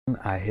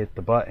I hit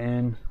the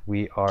button.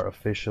 We are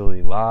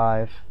officially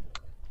live.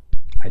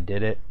 I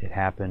did it. It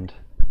happened.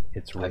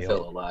 It's real. I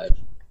feel alive.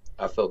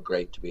 I feel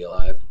great to be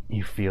alive.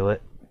 You feel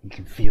it. You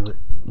can feel it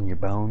in your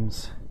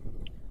bones.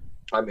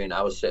 I mean,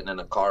 I was sitting in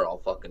a car all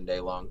fucking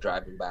day long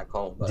driving back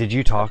home. But did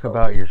you talk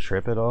about your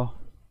trip at all?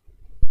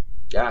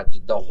 Yeah,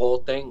 the whole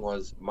thing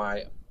was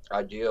my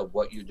idea of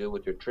what you do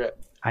with your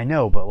trip. I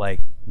know, but like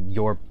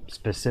the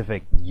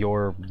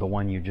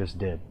one you just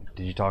did.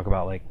 Did you talk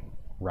about like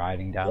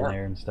riding down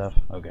there and stuff?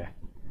 Okay.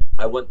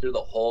 I went through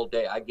the whole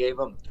day. I gave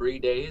them 3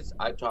 days.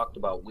 I talked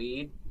about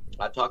weed.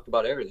 I talked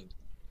about everything.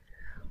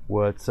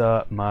 What's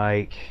up,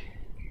 Mike?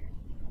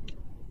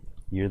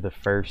 You're the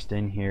first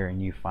in here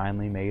and you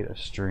finally made a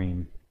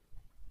stream.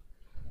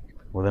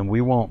 Well, then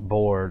we won't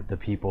bore the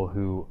people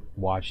who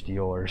watched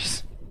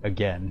yours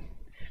again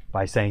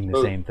by saying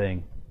the same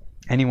thing.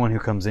 Anyone who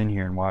comes in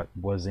here and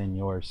was in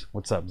yours.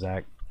 What's up,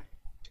 Zach?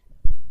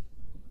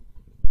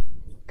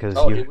 He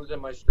was in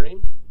my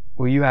stream?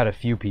 Well, you had a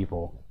few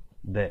people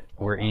that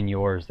were in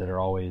yours that are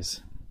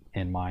always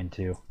in mine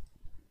too.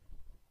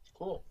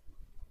 Cool.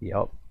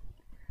 Yep.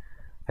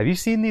 Have you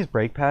seen these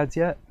brake pads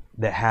yet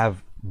that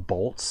have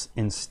bolts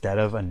instead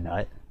of a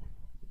nut?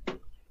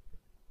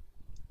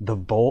 The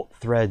bolt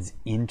threads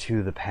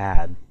into the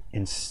pad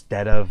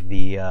instead of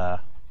the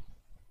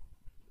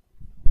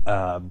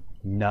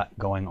nut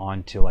going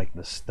onto like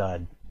the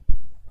stud.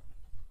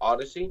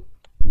 Odyssey?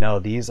 No,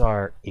 these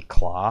are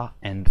Eclat,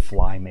 and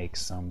Fly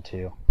makes some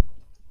too.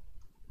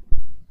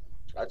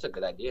 That's a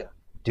good idea.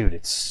 Dude,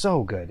 it's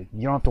so good.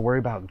 You don't have to worry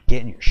about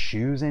getting your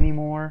shoes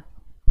anymore.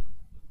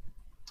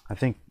 I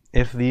think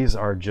if these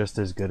are just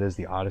as good as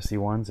the Odyssey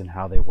ones and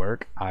how they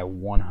work, I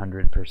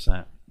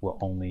 100% will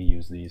only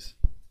use these.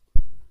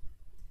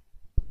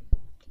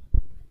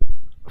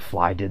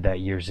 Fly did that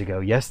years ago.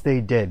 Yes,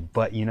 they did.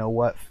 But you know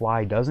what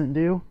Fly doesn't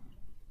do?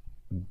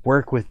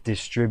 Work with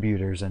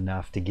distributors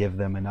enough to give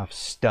them enough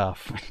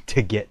stuff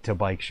to get to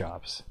bike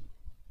shops.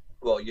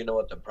 Well, you know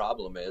what the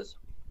problem is?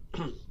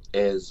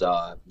 Is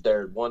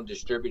their one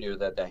distributor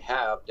that they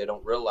have, they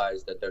don't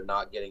realize that they're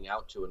not getting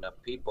out to enough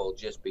people.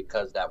 Just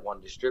because that one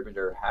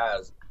distributor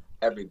has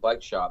every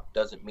bike shop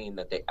doesn't mean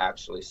that they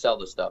actually sell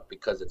the stuff,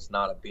 because it's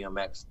not a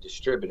BMX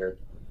distributor.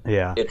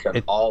 Yeah. It's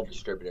an all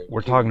distributor.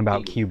 We're talking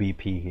about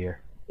QBP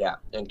here. Yeah,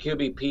 and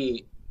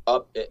QBP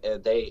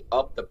they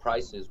up the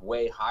prices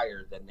way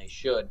higher than they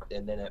should,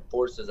 and then it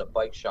forces a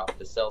bike shop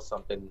to sell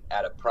something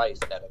at a price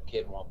that a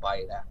kid won't buy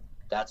it at.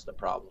 That's the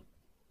problem.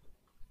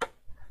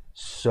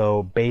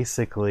 So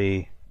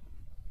basically,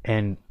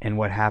 and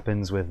what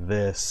happens with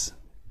this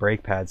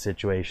brake pad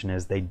situation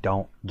is they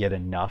don't get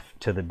enough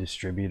to the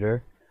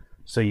distributor.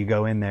 So you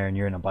go in there and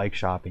you're in a bike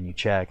shop and you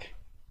check,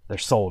 they're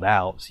sold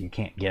out, so you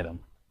can't get them.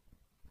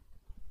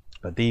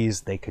 But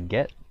these they could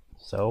get,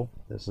 so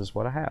this is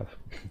what I have.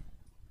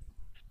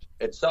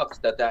 It sucks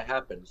that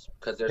happens,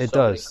 because there's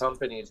so many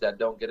companies that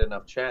don't get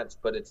enough chance,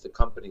 but it's the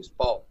company's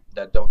fault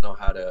that don't know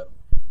how to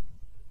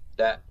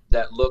that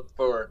look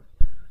for.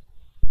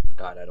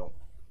 God, I don't.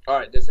 All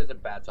right, this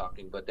isn't bad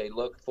talking, but they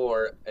look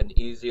for an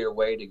easier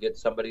way to get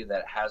somebody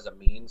that has a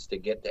means to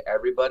get to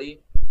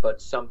everybody,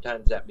 but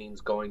sometimes that means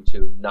going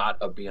to not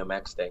a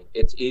BMX thing.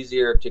 It's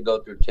easier to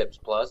go through Tips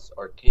Plus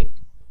or Kink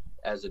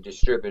as a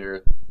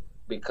distributor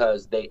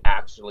because they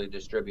actually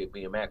distribute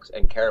BMX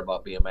and care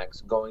about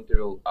BMX. Going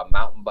through a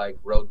mountain bike,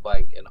 road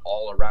bike, and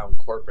all-around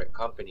corporate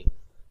company,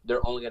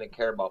 they're only going to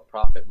care about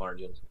profit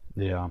margins.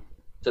 Yeah.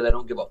 So they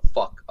don't give a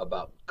fuck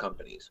about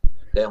companies.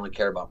 They only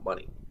care about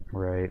money.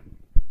 Right.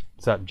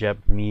 What's up, Jep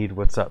Mead?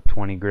 What's up,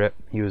 20 Grip?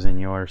 He was in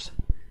yours.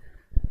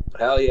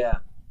 Hell yeah.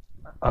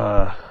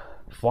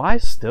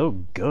 Fly's still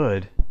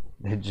good.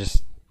 It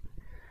just,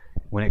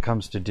 when it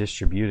comes to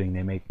distribution,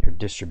 they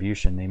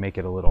make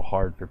it a little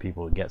hard for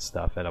people to get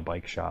stuff at a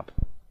bike shop.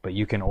 But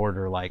you can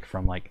order like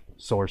from like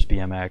Source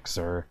BMX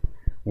or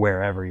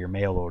wherever your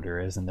mail order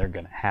is, and they're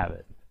gonna have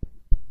it.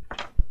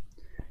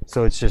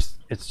 So it's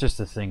just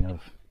a thing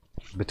of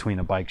between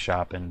a bike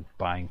shop and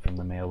buying from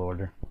the mail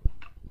order.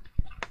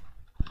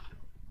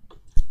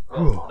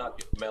 Well,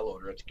 not mail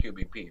order, it's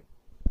QBP.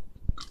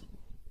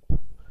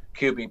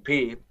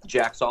 QBP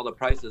jacks all the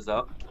prices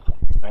up,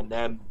 and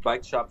then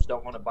bike shops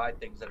don't want to buy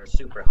things that are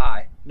super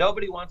high.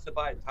 Nobody wants to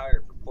buy a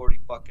tire for $40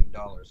 fucking.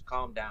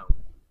 Calm down.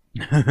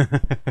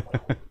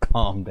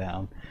 Calm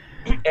down.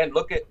 And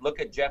look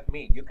at Jeff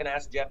Mead. You can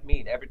ask Jeff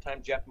Mead. Every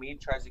time Jeff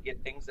Mead tries to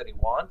get things that he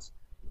wants,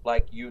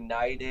 like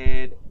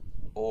United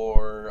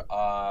or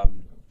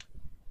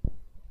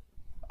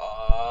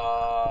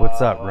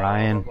what's up,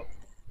 Ryan?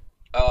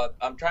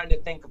 I'm trying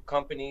to think of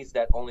companies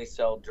that only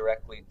sell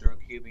directly through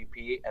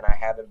QBP, and I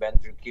haven't been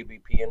through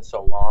QBP in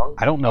so long.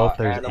 I don't know if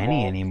there's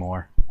any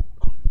anymore.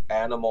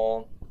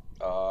 Animal.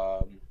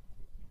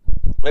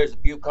 There's a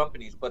few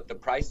companies, but the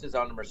prices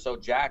on them are so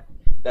jacked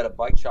that a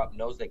bike shop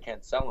knows they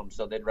can't sell them,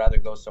 so they'd rather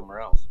go somewhere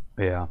else.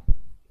 Yeah.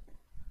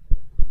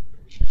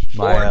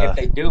 Or if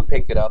they do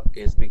pick it up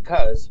is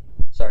because,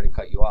 sorry to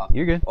cut you off.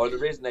 You're good. Or the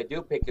reason they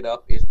do pick it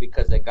up is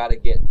because they got to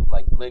get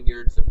like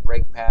lanyards and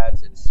brake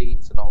pads and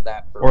seats and all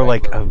that. Or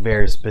like a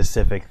very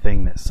specific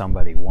thing that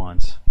somebody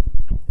wants.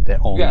 that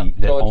only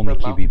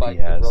QBP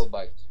has. Road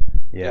bikes.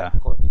 Yeah.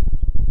 Of course.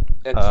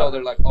 And so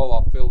they're like, oh,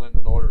 I'll fill in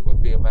an order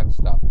with BMX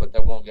stuff, but they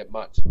won't get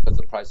much because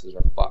the prices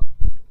are fucked.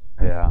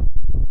 Yeah.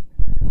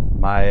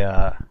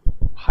 My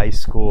high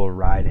school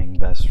riding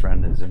best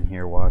friend is in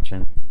here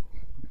watching.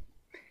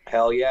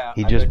 Hell yeah.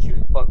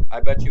 I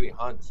bet you he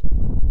hunts.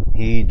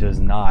 He does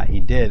not. He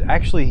did.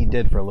 Actually, he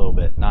did for a little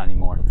bit. Not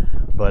anymore.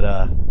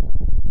 But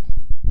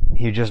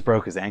he just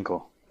broke his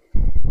ankle.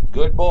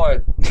 Good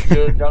boy.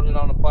 Should have done it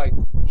on a bike.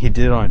 He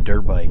did it on a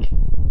dirt bike.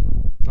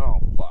 Oh,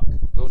 fuck.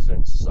 Those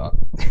things suck.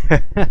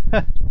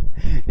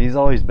 He's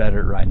always better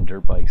at riding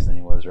dirt bikes than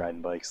he was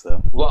riding bikes,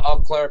 though. Well,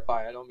 I'll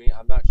clarify.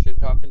 I'm not shit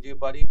talking to you,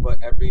 buddy, but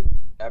every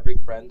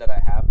friend that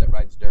I have that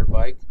rides dirt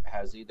bike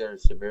has either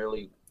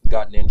severely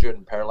gotten injured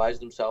and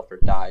paralyzed himself or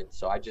died.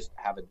 So I just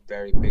have a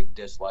very big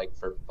dislike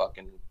for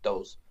fucking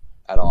those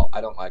at all. I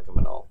don't like them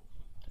at all.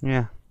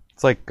 Yeah.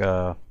 It's like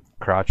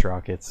crotch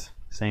rockets.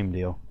 Same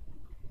deal.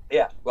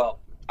 Yeah. Well,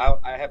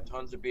 I have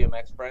tons of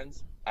BMX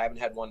friends. I haven't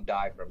had one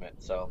die from it,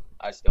 so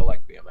I still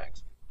like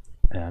BMX.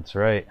 That's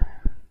right.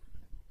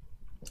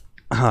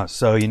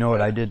 So you know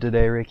what I did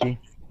today, Ricky?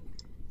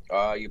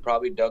 You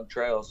probably dug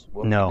trails.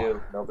 What no. do you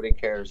do? Nobody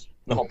cares.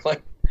 No play.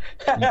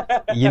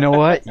 You know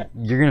what?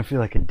 You're going to feel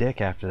like a dick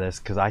after this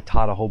because I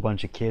taught a whole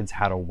bunch of kids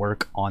how to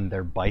work on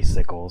their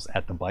bicycles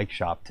at the bike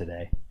shop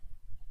today.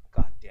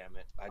 God damn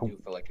it. I do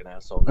feel like an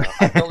asshole now.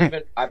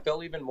 I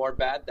feel even more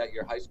bad that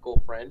your high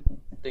school friend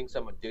thinks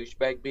I'm a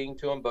douchebag being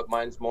to him, but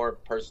mine's more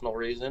personal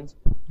reasons.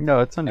 No,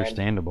 it's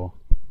understandable.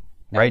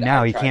 Right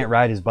now, he can't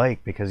ride his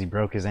bike because he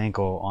broke his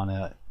ankle on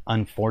a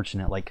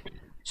unfortunate,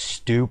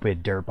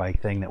 stupid dirt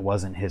bike thing that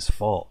wasn't his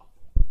fault.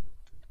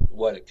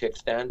 What, a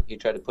kickstand? He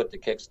tried to put the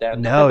kickstand?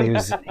 No, he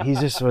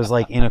just was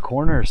in a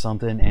corner or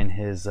something, and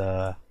his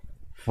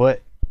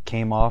foot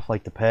came off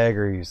the peg,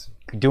 or he was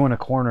doing a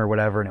corner or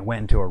whatever, and it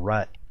went into a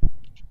rut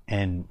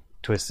and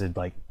twisted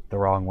the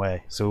wrong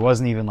way. So it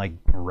wasn't even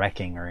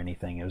wrecking or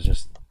anything. It was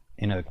just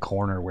in a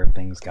corner where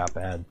things got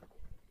bad.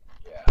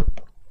 Yeah.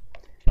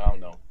 I don't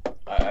know.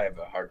 I have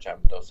a hard time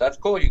with those. That's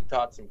cool. You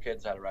taught some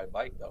kids how to ride a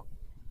bike, though.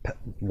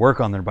 Work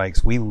on their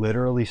bikes. We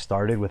literally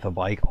started with a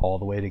bike all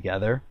the way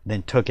together,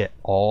 then took it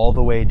all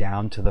the way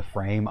down to the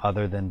frame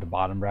other than the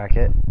bottom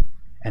bracket,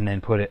 and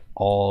then put it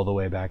all the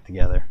way back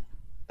together.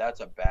 That's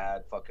a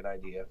bad fucking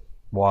idea.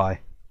 Why?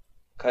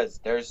 Because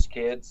there's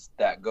kids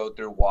that go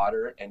through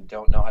water and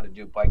don't know how to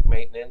do bike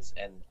maintenance,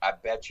 and I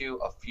bet you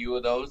a few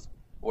of those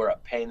were a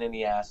pain in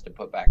the ass to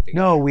put back together.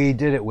 No, we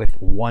did it with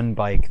one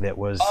bike that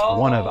was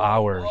one of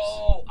ours.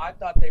 Oh, I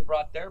thought they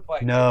brought their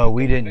bike. No,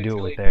 we didn't do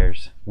it with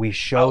theirs. We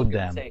showed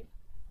them.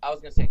 I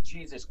was going to say,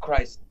 Jesus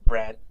Christ,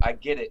 Brad, I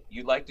get it.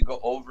 You like to go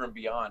over and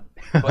beyond,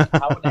 but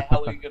how the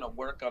hell are you going to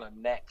work on a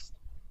next?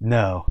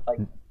 No.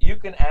 You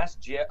can ask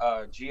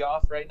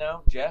Geoff right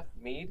now, Jeff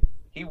Mead.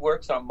 He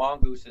works on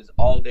mongooses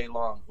all day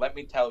long. Let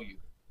me tell you,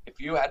 if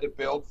you had to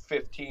build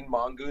 15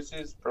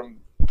 mongooses from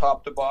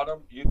top to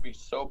bottom, you'd be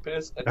so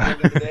pissed at the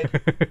end of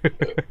the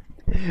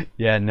day.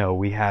 Yeah, no,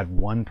 we had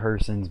one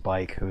person's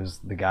bike, who's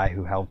the guy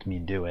who helped me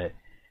do it.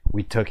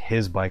 We took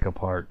his bike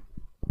apart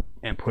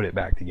and put it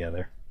back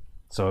together.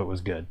 So it was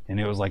good. And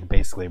it was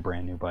basically a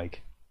brand new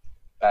bike.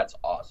 That's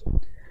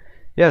awesome.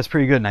 Yeah, it's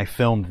pretty good. And I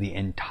filmed the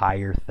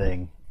entire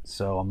thing.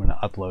 So I'm going to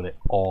upload it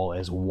all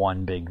as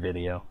one big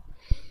video.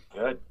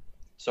 Good.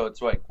 So it's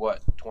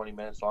 20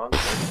 minutes long?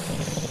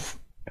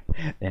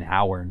 An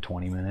hour and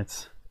 20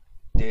 minutes.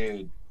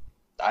 Dude,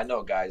 I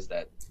know guys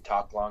that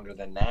talk longer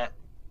than that.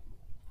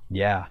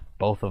 Yeah,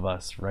 both of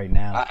us right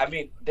now. I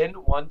mean,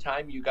 didn't one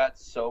time you got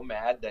so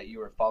mad that you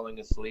were falling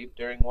asleep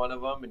during one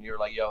of them, and you're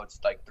like, yo, it's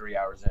 3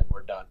 hours in,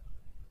 we're done.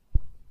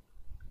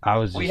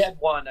 We had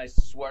one, I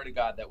swear to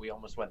God, that we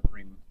almost went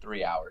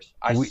 3 hours.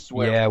 I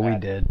swear. Yeah, we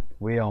did.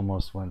 We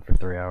almost went for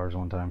 3 hours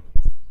one time.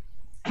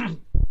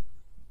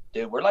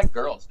 Dude, we're like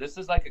girls. This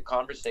is like a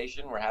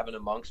conversation we're having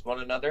amongst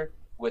one another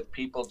with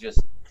people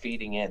just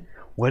feeding in.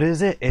 What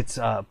is it? It's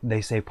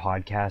they say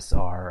podcasts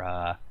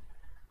are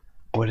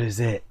what is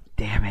it?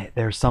 Damn it.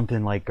 There's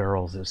something like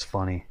girls. It's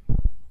funny.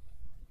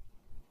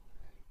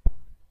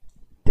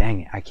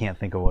 Dang it. I can't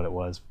think of what it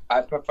was.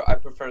 I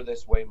prefer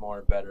this way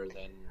more better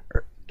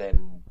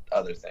than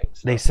other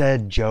things. They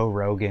said Joe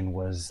Rogan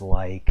was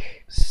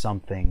like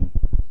something,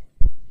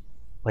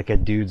 like a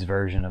dude's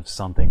version of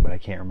something, but I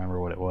can't remember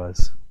what it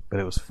was. But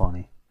it was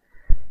funny.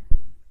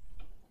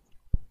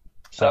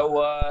 So,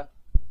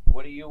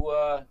 what are you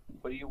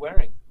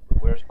wearing?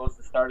 We're supposed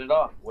to start it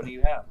off. What do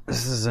you have?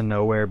 This is a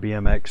Nowhere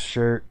BMX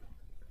shirt.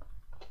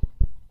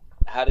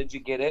 How did you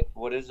get it?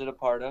 What is it a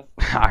part of?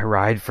 I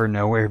ride for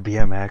Nowhere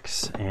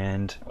BMX,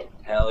 and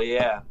hell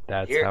yeah,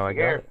 that's how I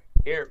got it.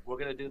 Here, we're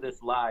gonna do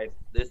this live.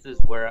 This is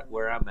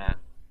where I'm at.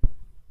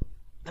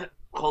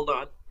 Hold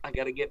on, I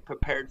gotta get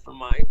prepared for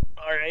mine.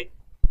 All right.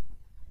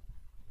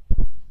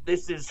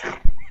 This is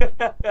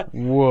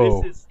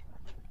whoa.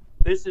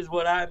 This is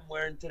what I'm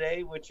wearing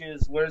today, which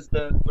is where's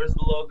the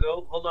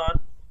logo? Hold on.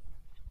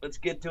 Let's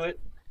get to it.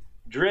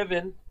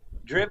 Driven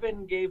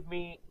gave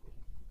me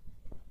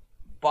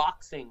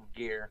boxing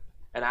gear,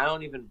 and I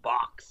don't even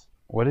box.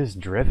 What is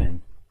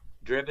Driven?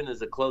 Driven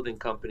is a clothing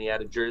company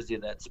out of Jersey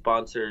that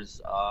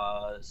sponsors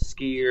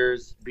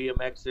skiers,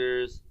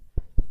 BMXers,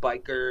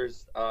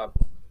 bikers,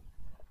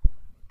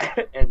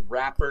 and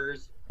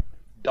rappers,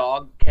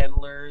 dog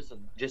kennelers,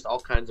 and just all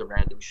kinds of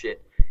random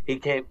shit.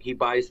 He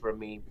buys from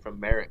me from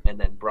Merritt, and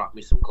then brought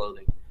me some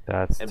clothing.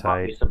 That's and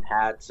tight. Bought me some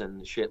hats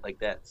and shit like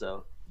that.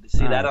 So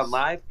see that on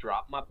live?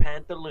 Drop my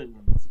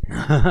pantaloons.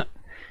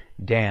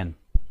 Dan,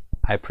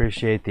 I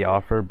appreciate the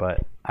offer,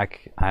 but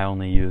I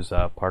only use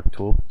Park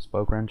Tool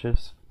spoke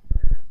wrenches,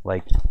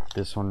 like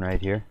this one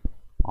right here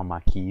on my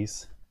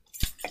keys.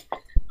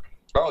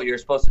 Oh, you're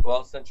supposed to.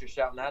 Well, since you're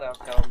shouting that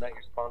out, tell them that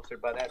you're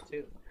sponsored by that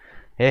too.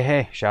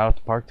 Hey! Shout out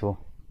to Park Tool.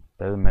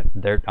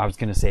 I was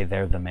gonna say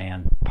they're the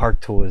man. Park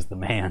Tool is the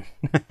man.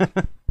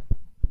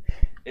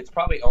 It's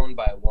probably owned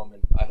by a woman.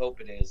 I hope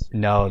it is.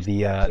 No,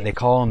 they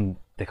call him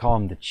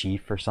the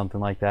chief or something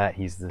like that.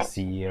 He's the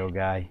CEO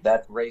guy.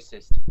 That's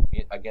racist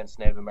against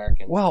Native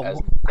Americans. Well,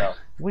 what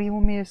do you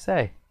want me to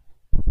say?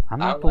 I'm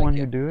not the one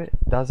who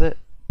does it.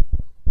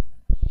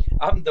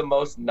 I'm the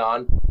most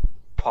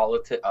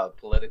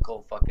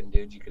political fucking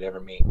dude you could ever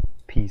meet.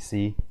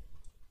 PC.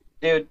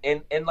 Dude,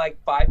 in like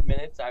 5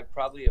 minutes, I've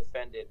probably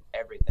offended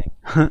everything.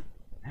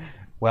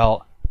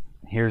 Well,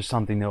 here's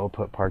something that will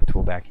put Park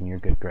Tool back in your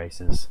good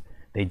graces.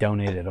 They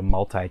donated a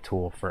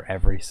multi-tool for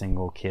every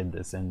single kid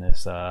that's in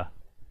this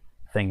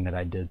thing that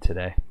I did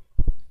today.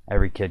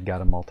 Every kid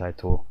got a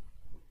multi-tool.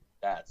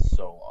 That's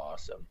so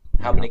awesome.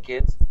 How many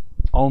kids?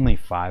 Only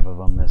 5 of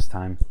them this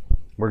time.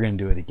 We're going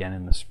to do it again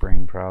in the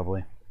spring,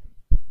 probably.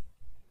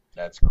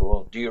 That's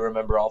cool. Do you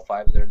remember all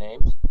 5 of their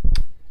names?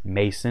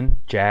 Mason,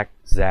 Jack,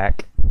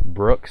 Zach,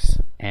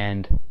 Brooks,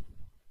 and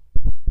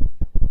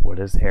what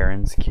is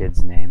Aaron's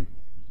kid's name?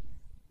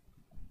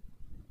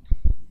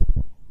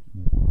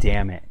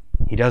 Damn it.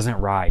 He doesn't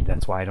ride.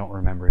 That's why I don't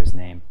remember his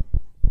name.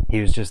 He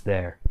was just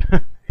there.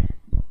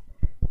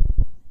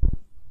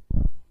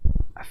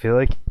 I feel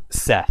like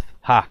Seth.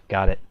 Ha,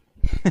 got it.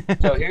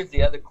 So here's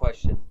the other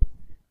question.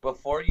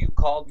 Before you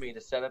called me to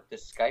set up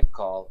this Skype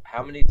call,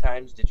 how many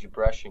times did you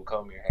brush and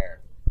comb your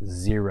hair?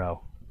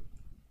 0.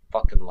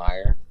 Fucking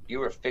liar. You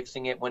were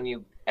fixing it when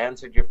you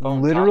answered your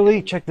phone.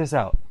 Literally, check this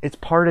out. It's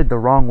parted the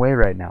wrong way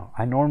right now.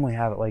 I normally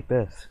have it like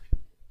this.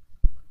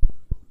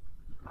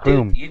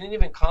 Boom. Dude, you didn't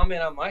even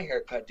comment on my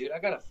haircut, dude. I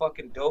got a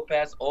fucking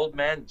dope-ass old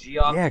man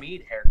Geoff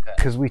Mead haircut.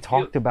 Because we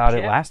talked about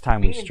it last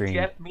time we streamed.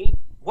 Jeff Mead?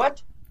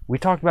 What? We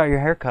talked about your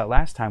haircut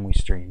last time we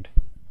streamed.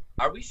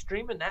 Are we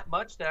streaming that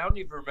much that I don't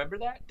even remember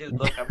that? Dude,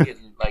 look, I'm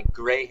getting like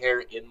gray hair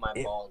in my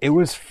balls. It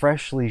was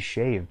freshly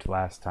shaved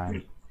last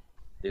time.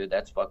 Dude,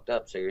 that's fucked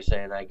up. So you're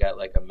saying I got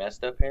like a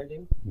messed up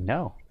hairdo?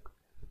 No.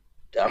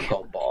 I'm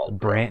going bald.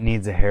 Brant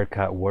needs a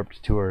haircut.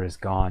 Warped Tour is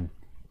gone.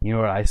 You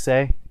know what I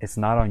say? It's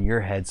not on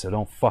your head, so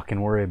don't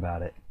fucking worry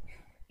about it.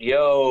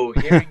 Yo,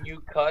 hearing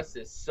you cuss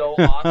is so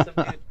awesome,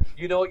 dude.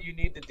 You know what you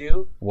need to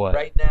do? What?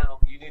 Right now,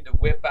 you need to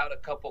whip out a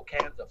couple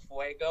cans of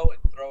Fuego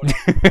and throw it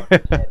on your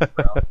fucking head,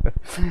 bro.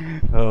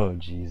 Oh,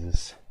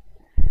 Jesus.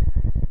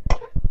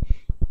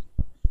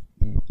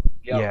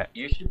 Yo, yeah.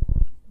 You should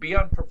be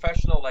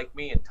unprofessional like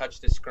me and touch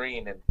the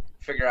screen and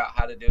figure out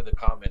how to do the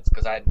comments,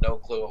 because I had no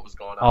clue what was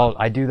going on. Oh,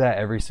 I do that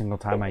every single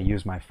time I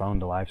use my phone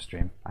to live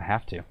stream. I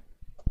have to.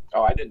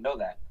 Oh, I didn't know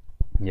that.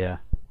 Yeah.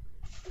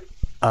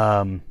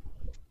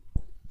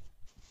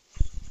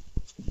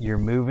 You're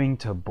moving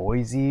to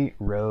Boise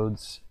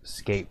Roads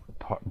Skate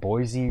Park.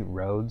 Boise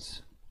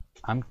Roads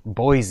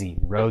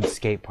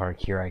Skate Park.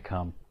 Here I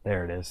come.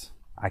 There it is.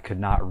 I could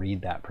not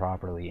read that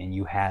properly, and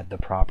you had the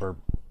proper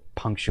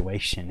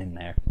punctuation in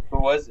there. Who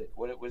was it?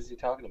 What was he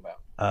talking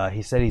about?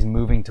 He said he's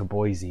moving to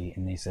Boise,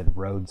 and they said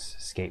Roads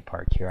Skate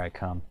Park. Here I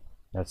come.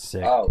 That's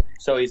sick. Oh,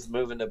 so he's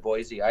moving to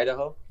Boise,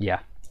 Idaho?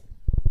 Yeah.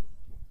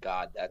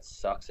 God, that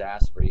sucks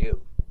ass for you.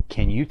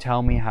 Can you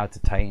tell me how to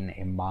tighten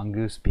a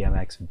Mongoose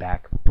BMX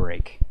back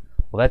brake?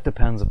 Well, that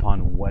depends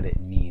upon what it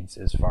needs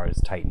as far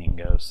as tightening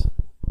goes.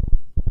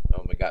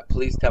 Oh my God,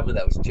 please tell me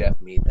that was Jeff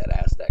Mead that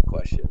asked that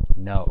question.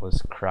 No, it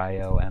was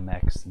Cryo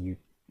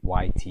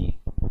MXYT.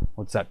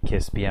 What's up,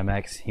 Kiss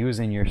BMX? He was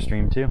in your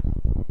stream too.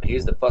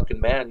 He's the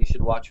fucking man. You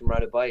should watch him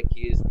ride a bike.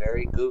 He is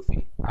very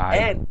goofy.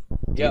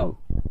 Yo,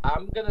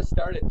 I'm gonna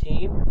start a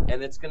team,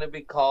 and it's gonna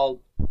be called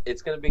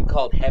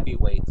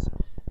Heavyweights.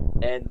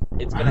 And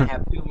it's going to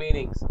have 2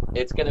 meanings.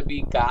 It's going to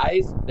be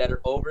guys that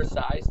are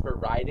oversized for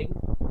riding,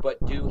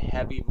 but do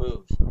heavy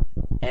moves.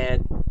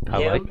 And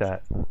I like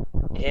that.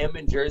 Him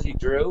and Jersey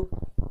Drew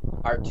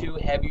are 2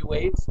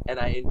 heavyweights, and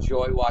I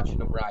enjoy watching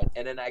them ride.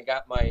 And then I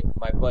got my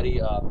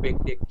buddy,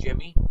 Big Dick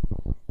Jimmy.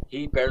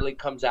 He barely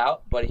comes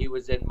out, but he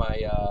was in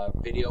my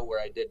video where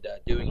I did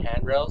doing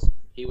handrails.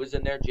 He was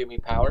in there, Jimmy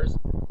Powers.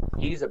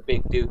 He's a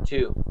big dude,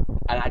 too.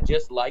 And I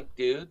just like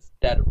dudes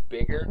that are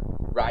bigger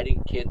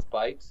riding kids'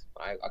 bikes.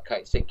 I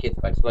can't say kids'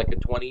 bikes, but like a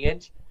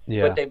 20-inch.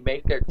 Yeah. But they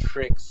make their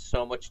tricks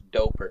so much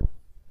doper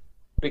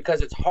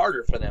because it's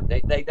harder for them.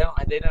 They're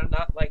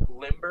not like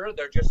limber.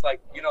 They're just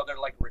like, they're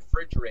like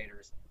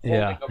refrigerators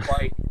holding a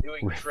bike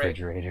doing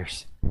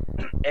refrigerators.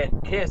 tricks.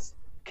 And Kiss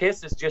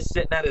Kiss is just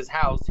sitting at his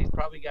house. He's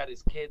probably got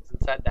his kids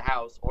inside the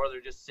house, or they're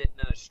just sitting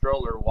in a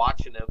stroller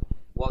watching him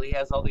while he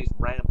has all these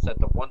ramps at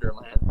the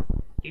Wonderland.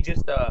 He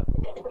just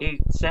he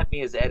sent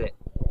me his edit,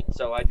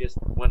 so I just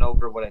went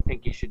over what I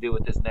think he should do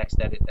with this next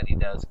edit that he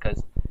does,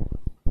 because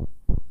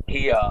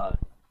he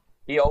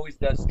always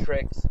does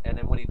tricks, and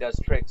then when he does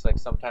tricks, like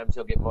sometimes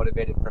he'll get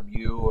motivated from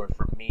you or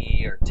from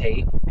me or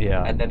Tate,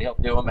 and then he'll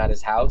do them at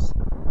his house.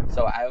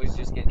 So I always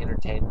just get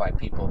entertained by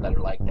people that are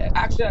like that.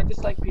 Actually, I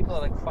just like people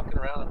that like fucking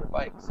around on their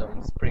bike. So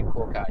he's a pretty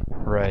cool guy.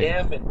 Right.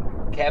 Him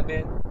and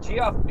Kevin.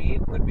 Geoff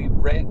Mead would be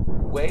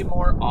way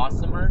more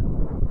awesomer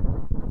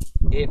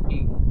if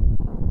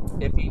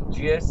he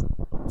just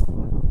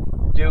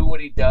do what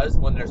he does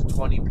when there's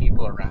 20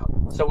 people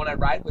around. So when I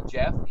ride with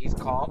Jeff, he's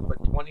calm,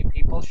 but 20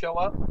 people show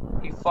up,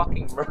 he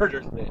fucking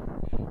murders it.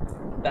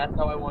 That's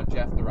how I want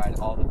Jeff to ride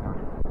all the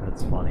time.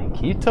 That's funny.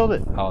 Can you tilt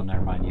it? Oh,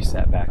 never mind. You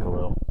sat back a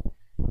little.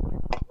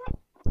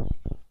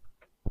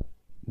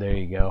 There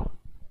you go.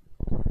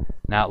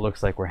 Now it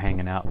looks like we're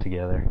hanging out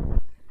together.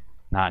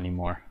 Not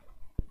anymore.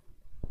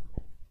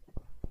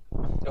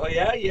 Oh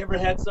yeah? You ever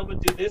had someone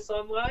do this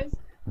online?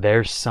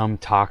 There's some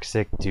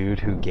toxic dude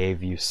who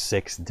gave you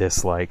 6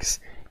 dislikes.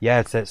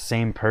 Yeah, it's that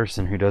same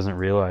person who doesn't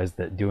realize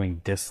that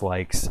doing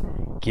dislikes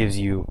gives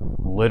you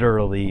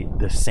literally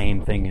the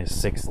same thing as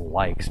 6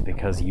 likes,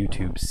 because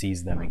YouTube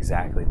sees them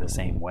exactly the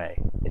same way.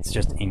 It's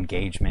just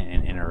engagement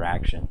and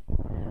interaction.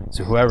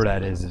 So whoever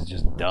that is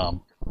just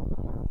dumb.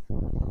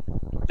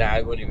 Nah,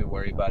 I wouldn't even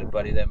worry about it,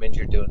 buddy. That means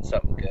you're doing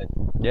something good.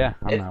 Yeah,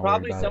 it's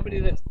probably somebody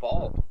that's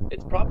bald.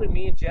 It's probably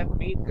me and Jeff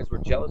Mead, because we're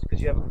jealous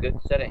because you have a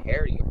good set of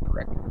hair, you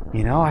prick.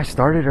 You know, I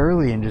started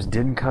early and just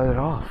didn't cut it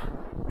off.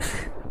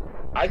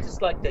 I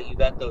just like that you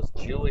got those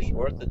Jewish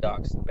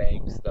Orthodox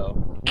bangs,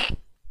 though.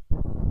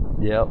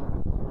 Yep.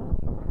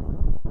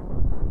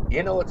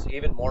 You know what's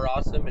even more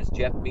awesome is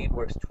Jeff Mead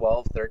works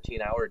 12,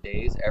 13-hour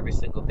days every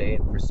single day,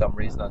 and for some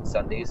reason on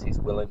Sundays he's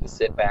willing to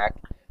sit back,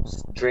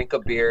 drink a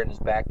beer in his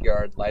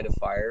backyard, light a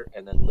fire,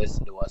 and then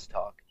listen to us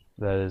talk.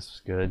 That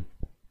is good.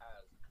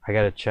 I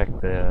gotta check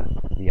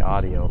the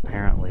audio,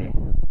 apparently.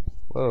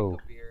 Whoa.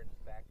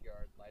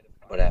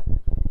 What happened?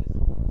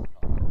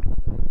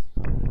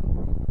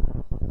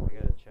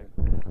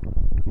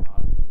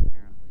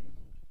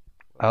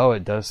 Oh,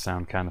 it does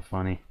sound kind of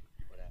funny.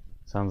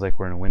 Sounds like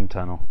we're in a wind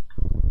tunnel.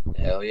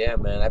 Hell yeah,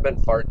 man. I've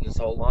been farting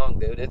so long,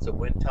 dude. It's a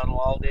wind tunnel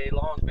all day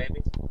long,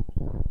 baby.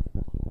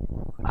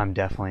 I'm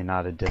definitely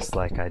not a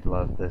dislike. I'd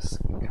love this.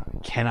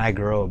 Can I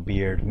grow a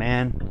beard?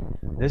 Man,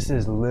 this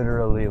is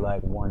literally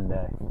like one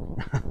day.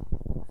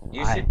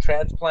 You should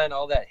transplant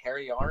all that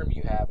hairy arm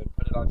you have and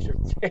put it on your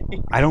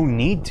face. I don't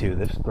need to.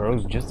 This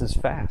grows just as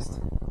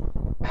fast.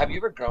 Have you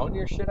ever grown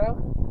your shit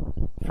out?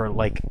 For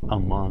like a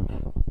month.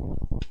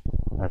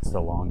 That's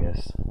the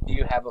longest. Do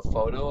you have a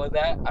photo of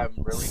that? I'm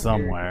really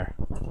somewhere.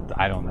 Curious.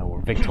 I don't know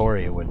where.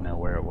 Victoria would know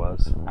where it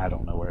was. I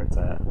don't know where it's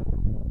at.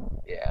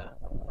 Yeah.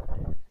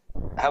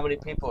 How many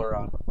people are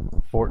on?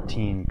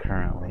 14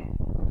 currently.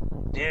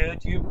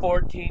 Dude, you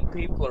 14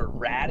 people are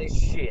rad as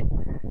shit.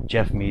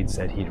 Jeff Mead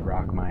said he'd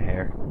rock my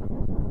hair.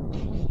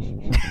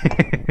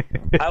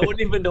 I wouldn't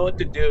even know what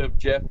to do if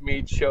Jeff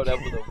Mead showed up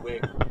with a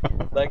wig.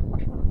 Like,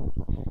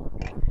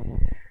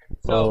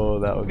 so,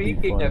 that would be funny.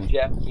 Speaking of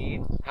Jeff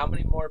Mead, how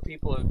many more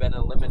people have been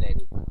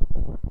eliminated?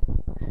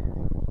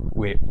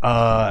 Wait,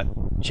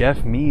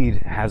 Jeff Mead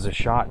has a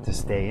shot to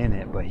stay in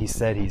it, but he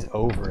said he's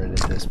over it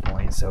at this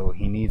point, so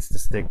he needs to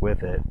stick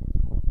with it.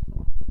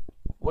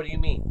 What do you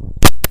mean?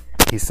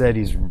 He said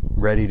he's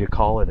ready to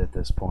call it at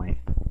this point.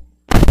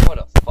 What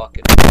a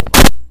fucking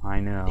fool. I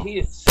know. He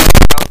is so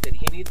talented.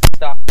 He needs to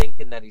stop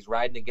thinking that he's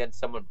riding against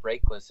someone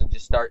breakless and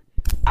just start.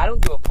 I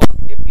don't give a fuck.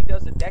 If he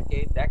does a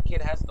decade, that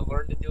kid has to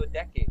learn to do a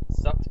decade. It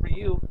sucks for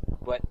you,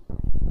 but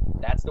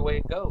that's the way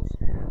it goes.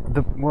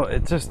 Well,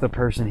 it's just the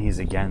person he's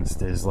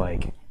against is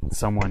like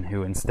someone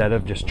who, instead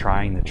of just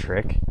trying the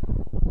trick,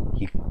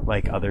 he,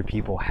 like other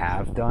people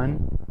have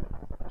done,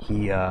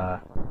 he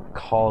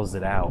calls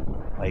it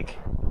out. Like,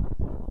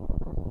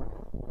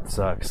 it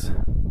sucks.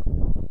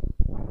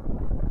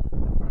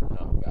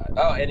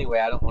 Oh, anyway,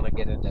 I don't want to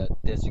get into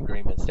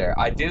disagreements there.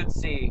 I do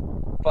see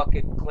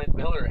fucking Clint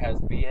Miller has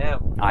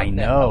BM. I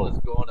know. What the hell is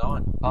going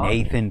on? Huh?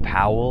 Nathan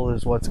Powell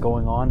is what's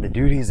going on. The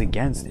dude he's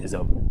against is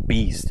a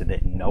beast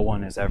that no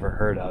one has ever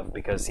heard of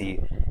because he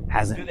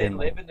hasn't been... Do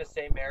they live in the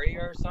same area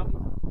or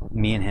something?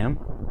 Me and him?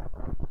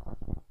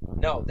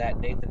 No, that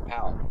Nathan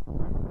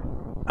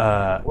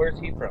Powell. Where's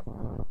he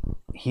from?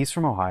 He's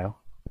from Ohio.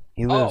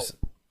 He lives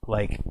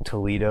like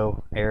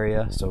Toledo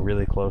area, so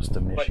really close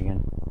to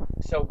Michigan.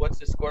 So what's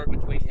the score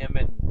between him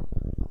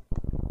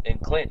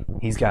and Clint?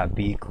 He's got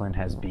B. Clint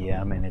has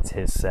BM, and it's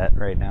his set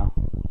right now.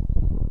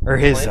 Or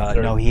his,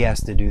 no, he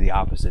has to do the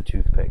opposite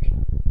toothpick.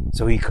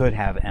 So he could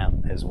have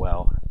M as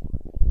well.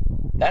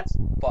 That's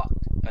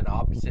fucked. An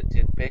opposite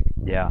toothpick?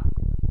 Yeah.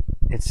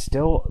 It's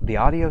still, the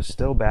audio's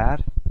still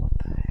bad. What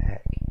the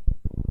heck?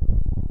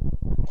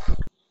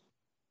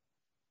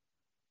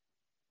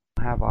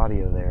 I don't have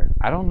audio there.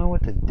 I don't know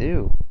what to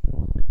do.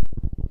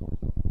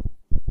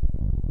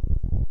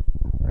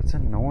 That's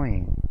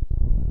annoying.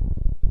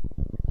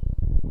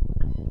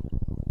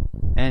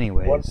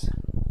 anyways.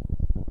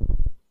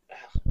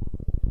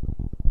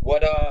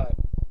 What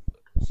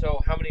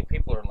so how many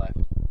people are left?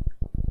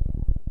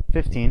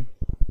 15.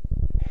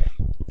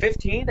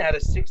 15 out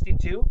of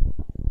 62?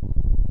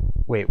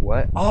 Wait,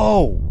 what?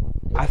 Oh!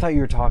 I thought you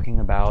were talking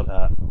about,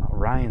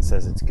 Ryan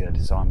says it's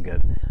good, so I'm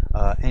good.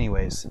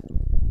 Anyways,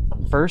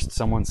 first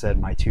someone said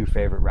my 2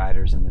 favorite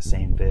riders in the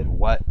same vid.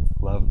 What?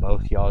 Love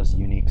both y'all's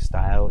unique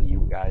style.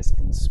 You guys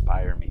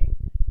inspire me.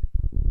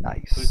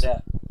 Nice. Who's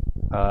that?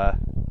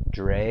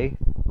 Dre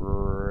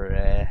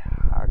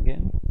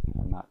Rehagen?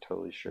 I'm not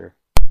totally sure.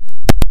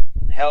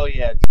 Hell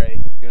yeah,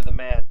 Dre. You're the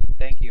man.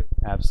 Thank you.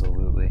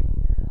 Absolutely.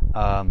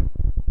 Oh,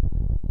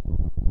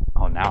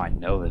 now I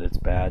know that it's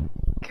bad.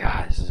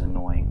 God, this is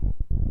annoying.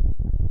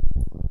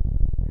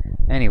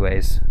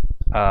 Anyways,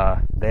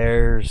 I'd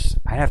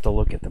have to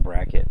look at the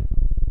bracket.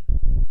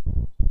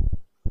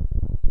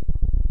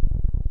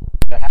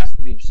 There has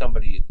to be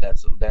somebody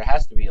there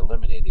has to be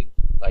eliminating.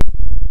 Like,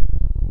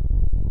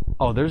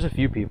 oh, there's a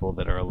few people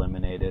that are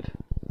eliminated.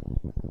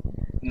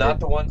 Not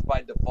the ones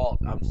by default.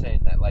 I'm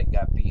saying that like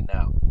got beaten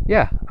out.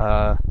 Yeah.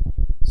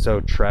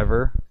 So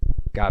Trevor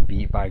got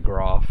beat by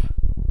Groff.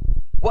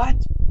 What?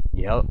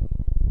 Yep.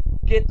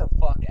 Get the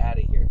fuck out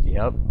of here.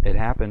 Yep, it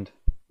happened.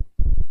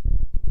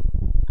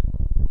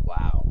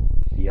 Wow.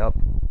 Yep.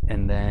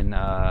 And then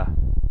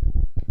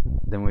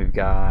we've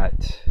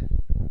got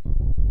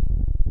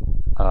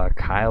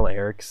Kyle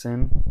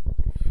Erickson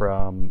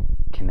from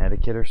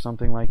Connecticut or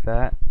something like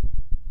that.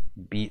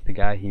 Beat the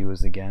guy he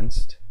was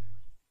against.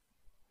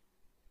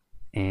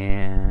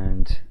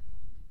 And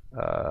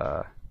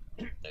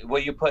will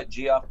you put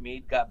Geoff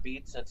Mead got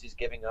beat since he's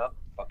giving up?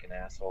 Fucking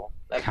asshole.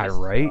 Guy,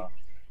 right?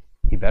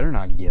 He better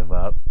not give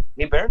up.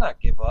 He better not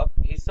give up.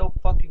 He's so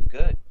fucking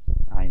good.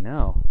 I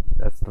know.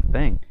 That's the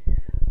thing.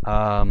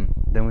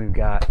 Then we've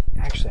got...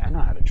 Actually, I know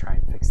how to try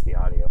and fix the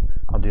audio.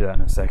 I'll do that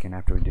in a second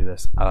after we do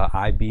this.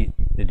 I beat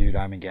the dude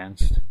I'm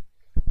against.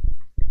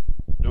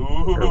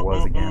 Or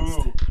was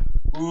against.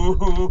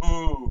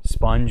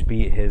 Sponge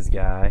beat his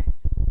guy.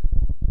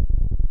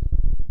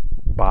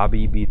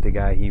 Bobby beat the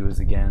guy he was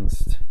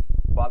against.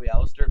 Bobby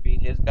Alistair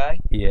beat his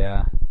guy?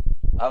 Yeah.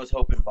 I was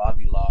hoping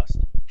Bobby lost.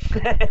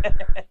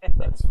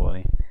 That's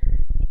funny.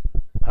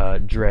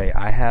 Dre,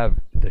 I have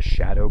the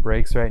shadow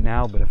brakes right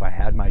now, but if I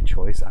had my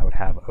choice, I would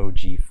have OG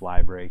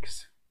fly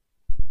brakes.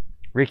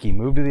 Ricky,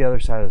 move to the other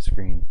side of the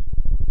screen.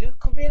 Dude,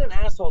 quit being an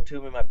asshole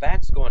to me. My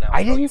back's going out.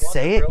 I didn't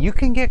say it. You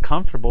can get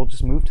comfortable.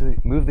 Just move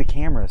the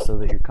camera so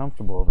that you're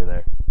comfortable over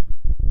there.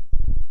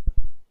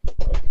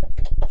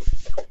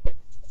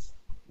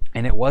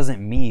 And it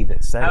wasn't me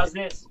that said How's it.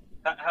 This?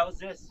 How's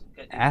this?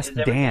 Ask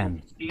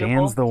Dan.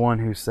 Dan's the one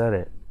who said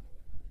it.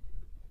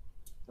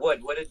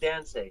 What did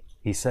Dan say?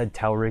 He said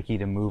tell Ricky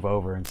to move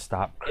over and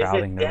stop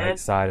crowding the right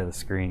side of the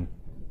screen.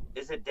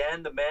 Is it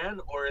Dan the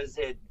man or is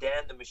it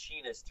Dan the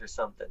machinist or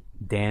something?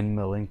 Dan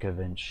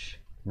Milinkovic,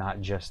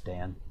 not just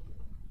Dan.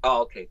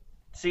 Oh, okay.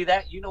 See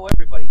that? You know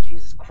everybody.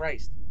 Jesus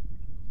Christ.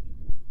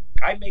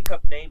 I make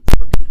up names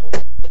for people.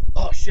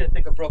 Oh shit, I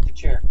think I broke the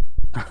chair.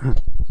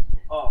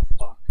 Oh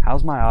fuck.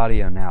 How's my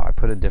audio now? I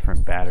put a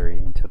different battery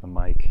into the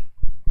mic.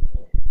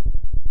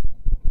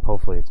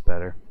 Hopefully it's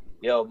better.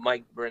 Yo,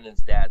 Mike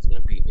Brennan's dad's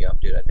gonna beat me up,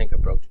 dude. I think I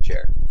broke the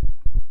chair.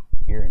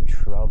 You're in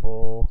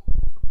trouble.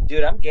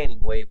 Dude, I'm gaining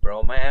weight,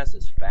 bro. My ass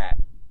is fat.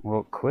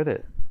 Well, quit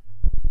it.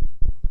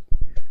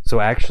 So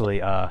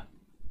actually,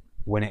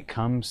 when it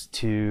comes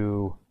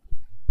to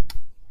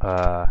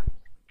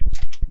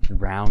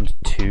round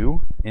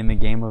 2 in the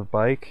game of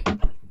bike,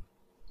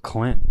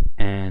 Clint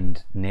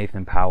and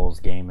Nathan Powell's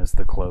game is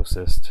the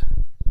closest.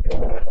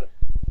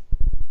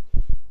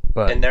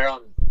 And they're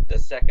on the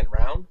second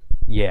round?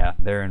 Yeah,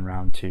 they're in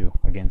round 2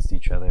 against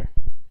each other.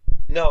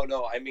 No,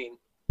 I mean,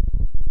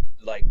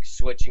 like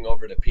switching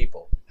over to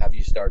people. Have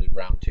you started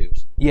round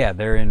 2s? Yeah,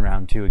 they're in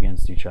round 2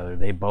 against each other.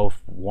 They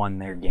both won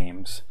their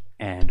games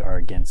and are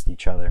against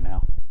each other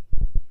now.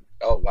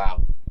 Oh,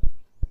 wow.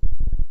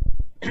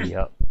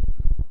 Yep.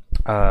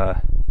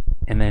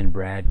 And then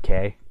Brad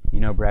K. You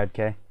know Brad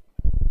K?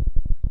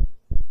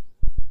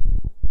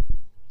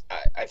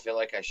 I feel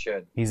like I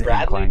should. He's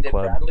Bradley. Did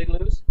Club. Bradley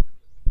lose?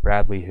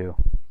 Bradley who?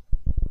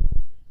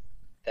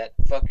 That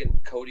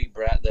fucking Cody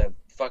the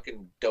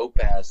fucking dope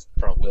ass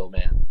front wheel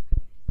man.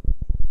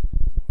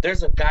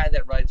 There's a guy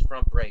that rides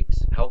front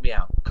brakes. Help me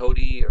out.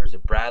 Cody, or is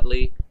it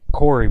Bradley?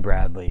 Corey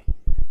Bradley.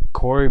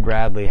 Corey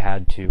Bradley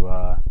had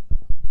to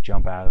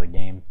jump out of the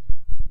game.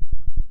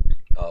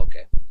 Oh,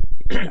 okay.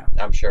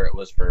 I'm sure it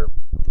was for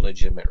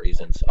legitimate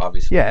reasons,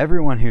 obviously. Yeah,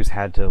 everyone who's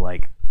had to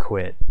like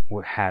quit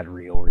had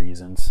real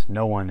reasons.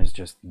 No one has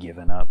just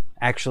given up.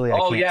 Actually, I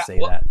can't say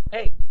that.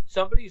 Hey,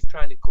 somebody's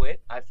trying to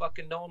quit. I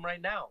fucking know him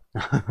right now.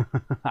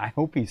 I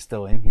hope he's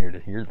still in here to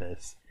hear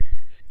this.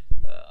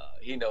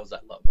 He knows I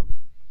love him.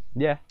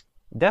 Yeah,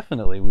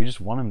 definitely. We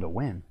just want him to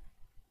win.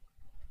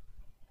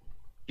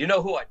 You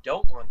know who I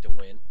don't want to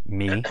win?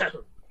 Me?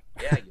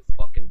 Yeah, you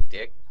fucking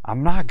dick.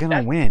 I'm not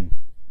gonna win.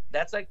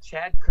 That's like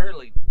Chad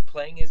Curley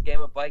playing his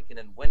game of bike and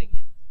then winning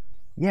it.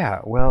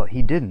 Yeah, well,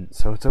 he didn't,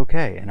 so it's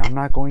okay, and I'm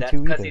not going That's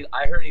to because either.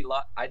 I heard he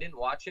lost. I didn't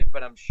watch it,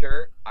 but I'm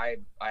sure I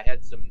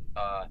had some.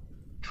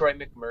 Troy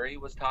McMurray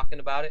was talking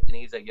about it, and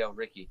he's like, "Yo,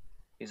 Ricky,"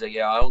 he's like,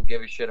 "Yeah, I don't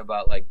give a shit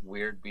about like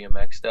weird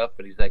BMX stuff,"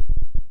 but he's like,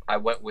 "I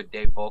went with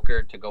Dave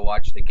Volker to go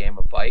watch the game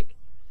of bike,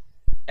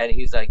 and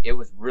he's like, it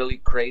was really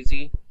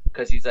crazy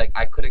because he's like,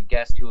 I could have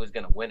guessed who was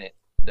gonna win it,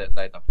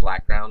 the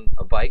flat ground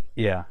of bike.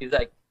 Yeah.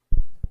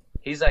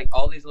 He's like,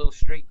 all these little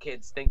street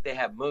kids think they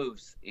have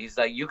moves. He's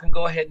like, you can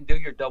go ahead and do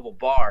your double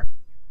bar,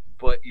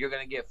 but you're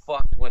gonna get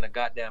fucked when a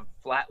goddamn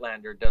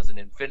flatlander does an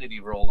infinity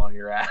roll on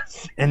your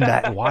ass. And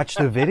watch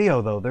the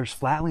video though. There's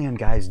flatland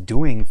guys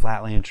doing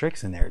flatland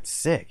tricks in there. It's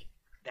sick.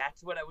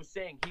 That's what I was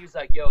saying. He was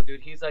like, yo, dude,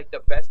 he's like,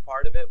 the best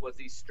part of it was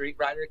these street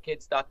rider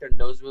kids thought their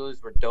nose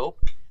wheelies were dope.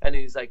 And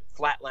he's like,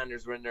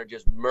 flatlanders were in there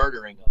just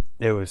murdering them.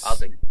 I was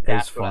like,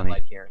 that's what funny. I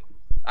like hearing.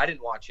 I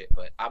didn't watch it,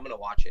 but I'm going to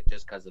watch it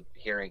just because of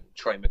hearing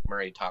Troy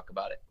McMurray talk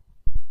about it.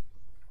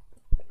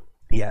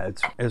 Yeah,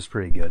 it's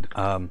pretty good.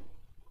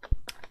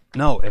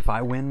 No, if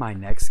I win my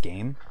next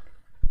game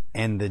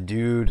and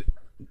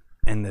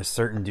this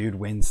certain dude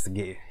wins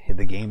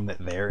the game that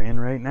they're in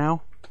right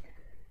now,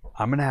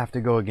 I'm going to have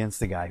to go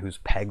against the guy who's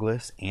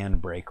pegless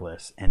and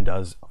brakeless and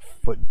does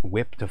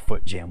whip to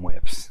foot jam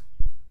whips.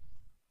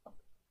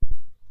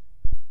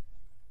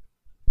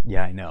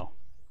 Yeah, I know.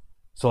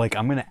 So like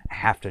I'm going to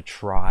have to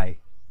try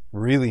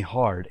really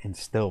hard and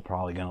still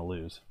probably going to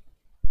lose.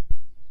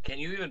 Can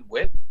you even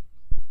whip?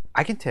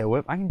 I can tail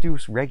whip. I can do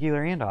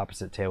regular and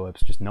opposite tail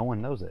whips, just no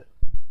one knows it.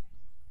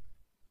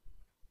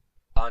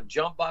 On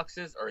jump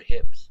boxes or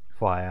hips?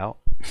 Fly out.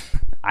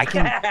 I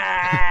can.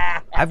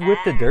 I've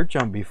whipped a dirt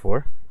jump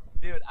before.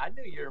 Dude, I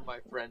knew you were my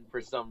friend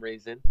for some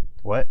reason.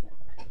 What?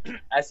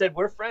 I said,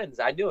 we're friends.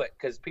 I knew it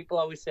because people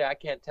always say I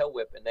can't tail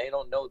whip, and they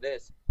don't know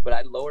this, but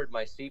I lowered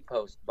my seat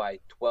post by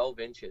 12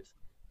 inches.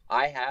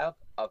 I have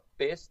a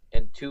fist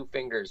and 2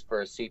 fingers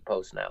for a seat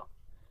post now.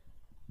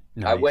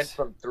 Nice. I went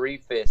from 3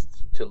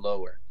 fists to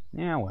lower.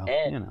 Yeah, well,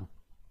 you know.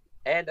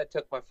 And I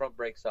took my front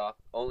brakes off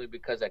only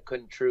because I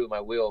couldn't true my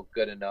wheel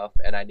good enough,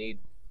 and I need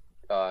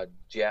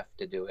Jeff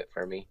to do it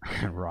for me.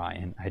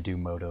 Ryan, I do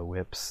moto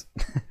whips.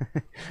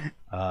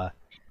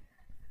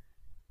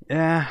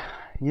 Yeah,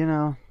 you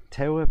know,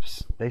 tail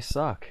whips, they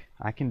suck.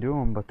 I can do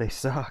them, but they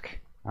suck.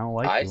 I don't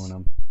like doing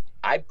them.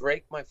 I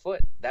break my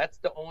foot. That's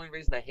the only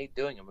reason I hate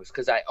doing them, is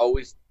because I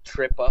always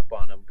trip up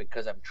on them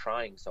because I'm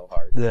trying so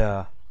hard.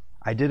 Yeah.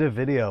 I did a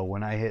video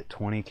when I hit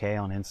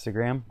 20K on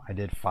Instagram. I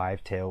did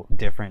 5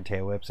 different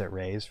tail whips at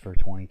Ray's for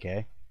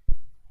 20K.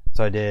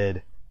 So I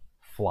did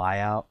fly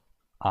out,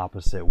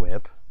 opposite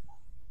whip.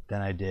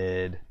 Then I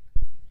did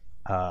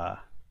a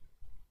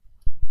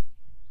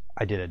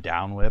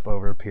down whip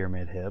over a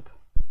pyramid hip.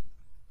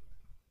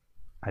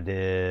 I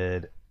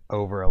did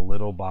over a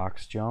little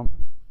box jump.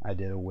 I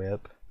did a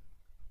whip.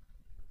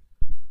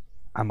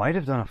 I might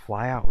have done a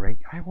fly out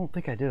I won't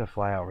think I did a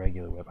fly out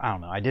regular whip. I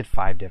don't know. I did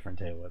 5 different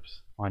tail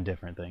whips on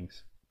different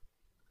things.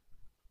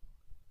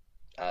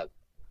 I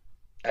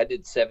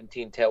did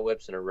 17 tail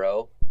whips in a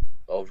row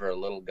over a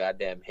little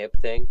goddamn hip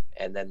thing,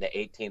 and then the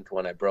 18th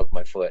one I broke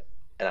my foot,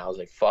 and I was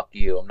like, fuck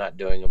you, I'm not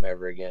doing them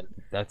ever again.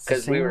 That's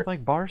the same with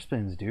like bar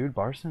spins, dude.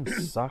 Bar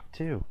spins suck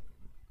too.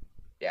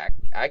 Yeah,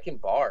 I can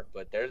bar,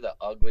 but they're the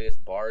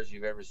ugliest bars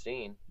you've ever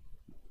seen.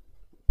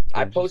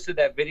 I posted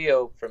that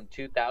video from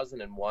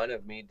 2001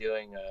 of me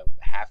doing a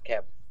half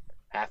cab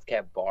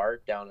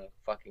bar down a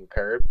fucking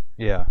curb.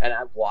 Yeah. And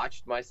I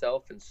watched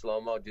myself in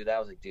slow-mo do that. I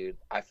was like, dude,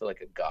 I feel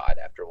like a god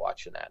after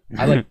watching that.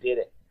 I like did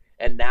it.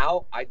 And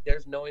now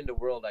there's no in the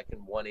world I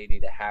can 180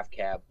 to half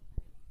cab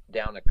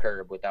down a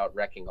curb without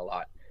wrecking a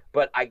lot.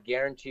 But I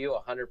guarantee you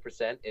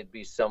 100% it'd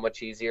be so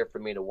much easier for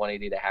me to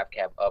 180 to half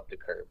cab up the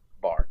curb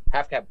bar.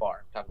 Half cab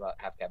bar. I'm talking about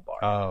half cab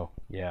bar. Oh,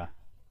 yeah.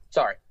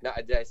 Sorry, no,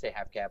 did I say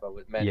half cab? I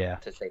was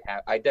meant to say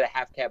half. I did a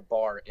half cab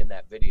bar in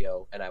that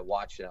video, and I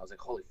watched it. And I was like,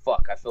 holy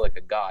fuck, I feel like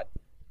a god.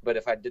 But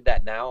if I did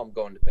that now, I'm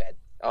going to bed.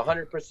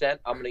 100%,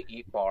 I'm going to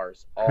eat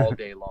bars all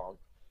day long.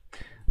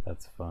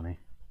 That's funny.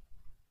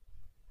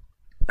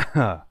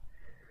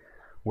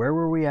 Where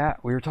were we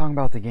at? We were talking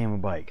about the game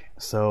of bike.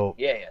 So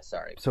yeah,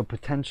 sorry. So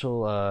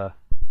potential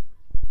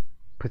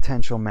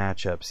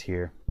matchups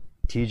here.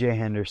 TJ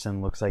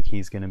Henderson looks like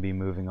he's going to be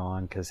moving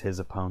on because his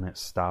opponent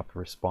stopped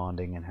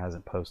responding and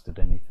hasn't posted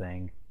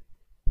anything.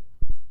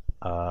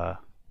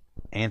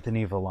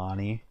 Anthony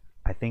Villani,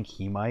 I think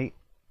he might.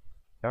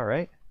 All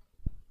right.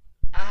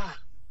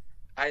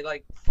 I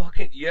like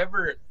fucking. You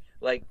ever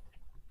like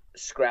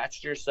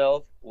scratched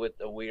yourself with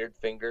a weird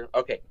finger?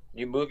 Okay,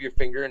 you move your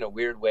finger in a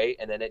weird way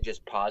and then it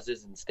just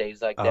pauses and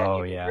stays like that.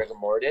 Oh, and yeah. Rigor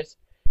mortis.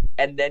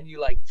 And then you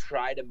like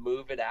try to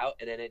move it out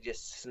and then it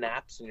just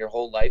snaps and your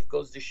whole life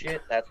goes to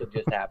shit. That's what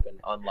just happened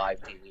on live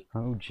TV.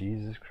 Oh,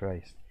 Jesus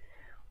Christ.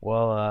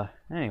 Well,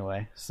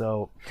 anyway,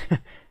 so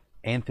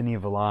Anthony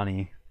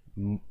Villani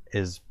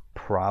is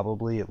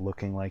probably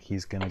looking like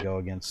he's going to go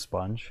against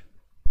Sponge.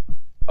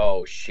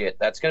 Oh, shit.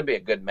 That's going to be a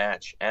good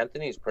match.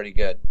 Anthony's pretty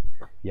good.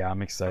 Yeah,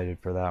 I'm excited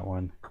for that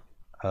one.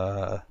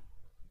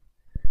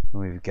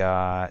 We've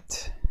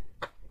got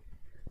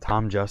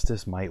Tom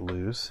Justice might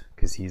lose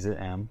because he's at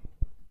M.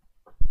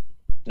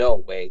 No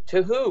way.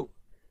 To who?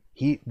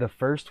 The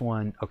first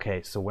one.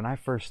 Okay, so when I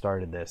first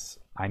started this,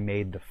 I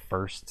made the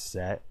first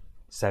set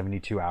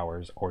 72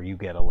 hours, or you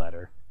get a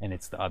letter, and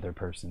it's the other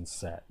person's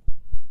set.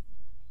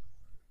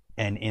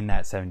 And in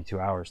that 72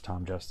 hours,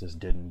 Tom Justice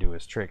didn't do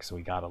his trick, so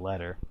he got a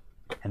letter.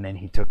 And then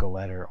he took a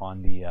letter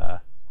on the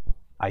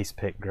ice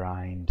pick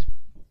grind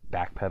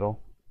back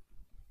pedal.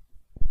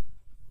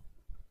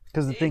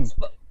 Because the thing...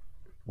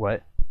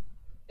 What?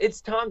 It's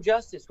Tom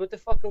Justice. What the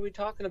fuck are we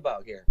talking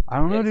about here? I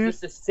don't know, dude.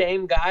 It's just the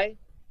same guy?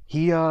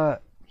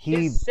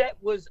 His set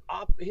was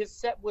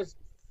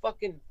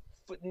fucking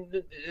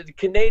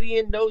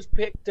Canadian nose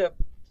pick to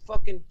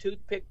fucking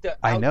toothpick to...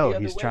 I know,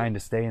 he's trying to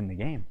stay in the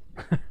game.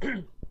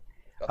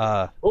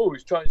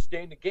 He's trying to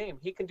stay in the game.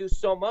 He can do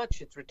so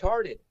much. It's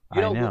retarded.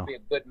 You know what would be a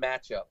good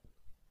matchup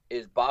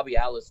is Bobby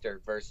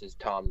Allister versus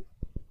Tom.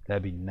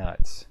 That'd be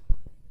nuts.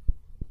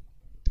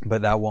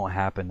 But that won't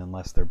happen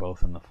unless they're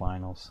both in the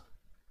finals.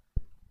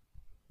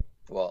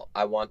 Well,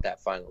 I want that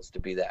finals to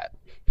be that.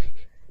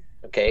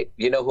 Okay?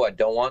 You know who I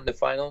don't want in the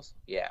finals?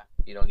 Yeah.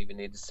 You don't even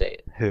need to say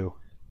it. Who?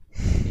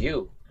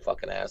 You,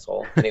 fucking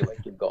asshole. Anyway,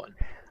 keep going.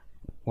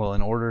 Well,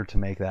 in order to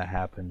make that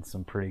happen,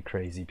 some pretty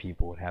crazy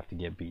people would have to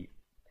get beat.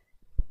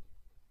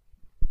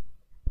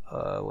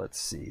 Let's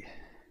see.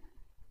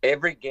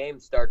 Every game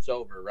starts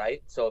over,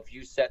 right? So if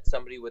you set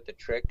somebody with a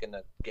trick in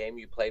a game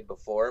you played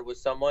before with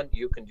someone,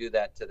 you can do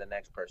that to the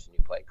next person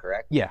you play,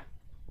 correct? Yeah.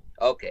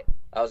 Okay.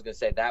 I was going to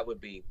say that would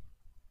be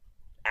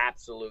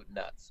absolute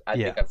nuts. I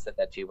think I've said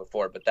that to you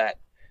before, but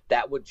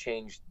that would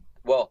change.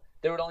 Well,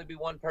 there would only be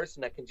one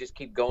person that can just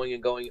keep going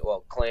and going.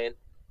 Well, Clint,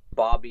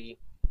 Bobby,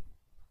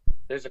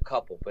 there's a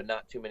couple, but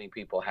not too many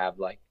people have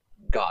like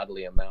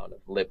godly amount of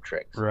lip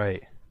tricks.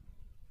 Right.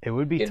 It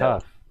would be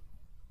tough.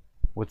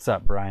 What's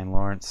up, Brian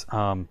Lawrence?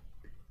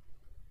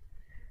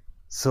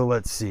 So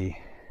let's see.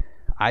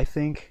 I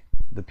think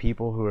the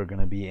people who are going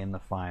to be in the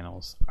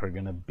finals are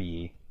going to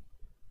be...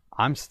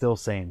 I'm still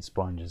saying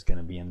Sponge is going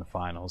to be in the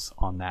finals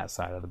on that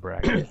side of the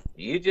bracket.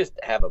 You just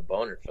have a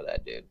boner for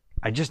that dude.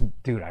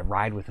 I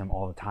ride with him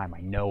all the time.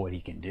 I know what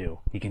he can do.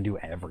 He can do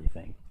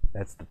everything.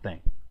 That's the thing.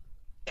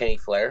 Kenny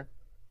Flair?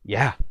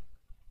 Yeah.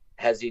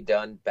 Has he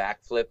done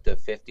backflip to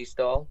 50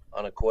 stall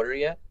on a quarter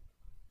yet?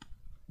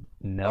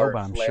 No, but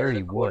I'm sure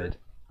he would.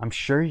 I'm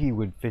sure he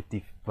would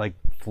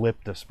flip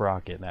the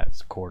sprocket that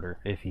quarter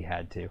if he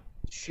had to.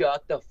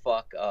 Shut the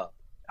fuck up.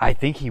 I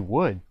think he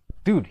would.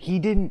 Dude, he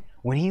didn't...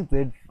 When he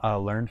did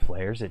learned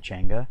flares at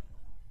Chenga,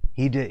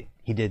 he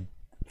did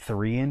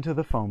 3 into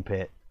the foam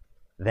pit,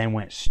 then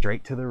went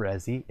straight to the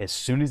resi. As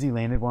soon as he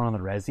landed one on the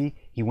resi,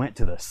 he went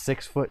to the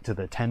 6-foot to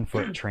the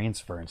 10-foot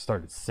transfer and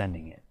started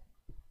sending it.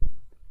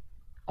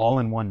 All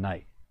in one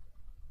night.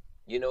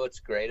 You know what's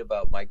great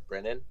about Mike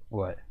Brennan?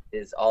 What?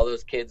 Is all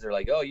those kids are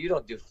like, oh, you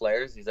don't do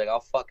flares. He's like, I'll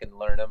fucking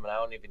learn them, and I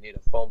don't even need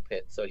a foam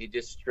pit. So he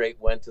just straight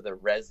went to the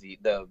resi,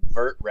 the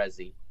vert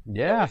resi.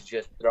 Yeah. Was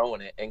just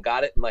throwing it and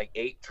got it in like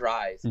 8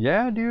 tries.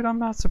 Yeah, dude, I'm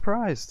not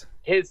surprised.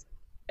 His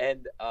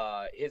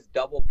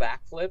double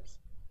backflips.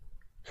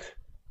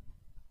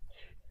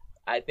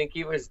 I think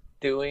he was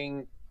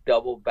doing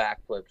double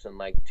backflips in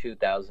like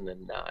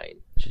 2009.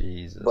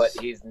 Jesus. But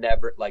he's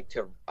never like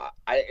to.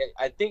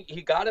 I think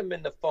he got him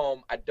in the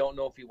foam. I don't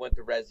know if he went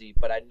to resi,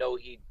 but I know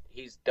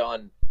he's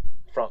done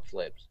front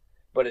flips.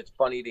 But it's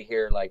funny to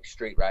hear like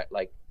street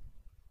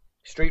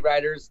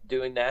riders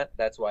doing that.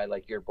 That's why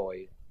like your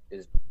boy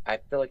is. I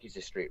feel like he's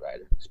a street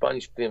rider.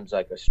 Sponge seems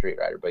like a street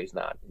rider, but he's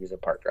not. He's a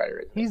park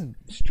rider. He's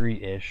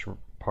street-ish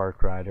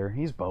park rider.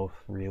 He's both,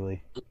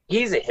 really.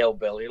 He's a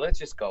hillbilly. Let's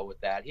just go with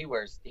that. He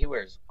wears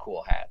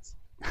cool hats.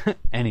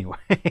 Anyway,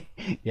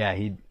 yeah,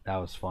 that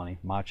was funny.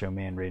 Macho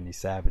Man Randy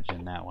Savage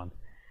in that one.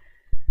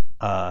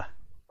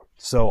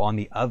 So on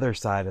the other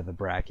side of the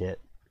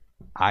bracket,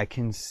 I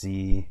can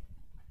see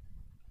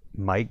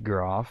Mike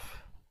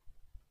Groff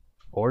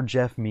or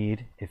Jeff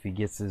Mead if he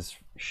gets his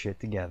shit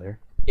together.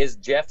 Is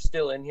Jeff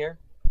still in here?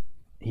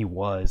 He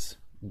was.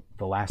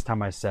 The last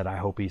time I said I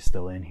hope he's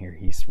still in here,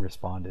 he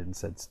responded and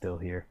said still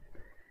here.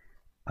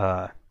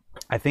 I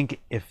think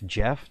if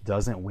Jeff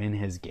doesn't win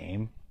his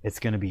game, it's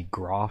going to be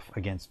Groff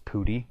against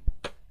Pooty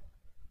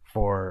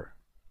for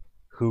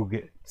who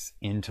gets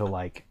into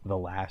like the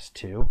last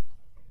 2.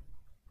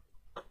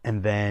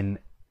 And then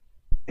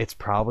it's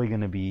probably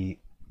going to be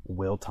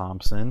Will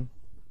Thompson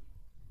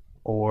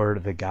or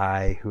the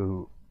guy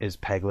who is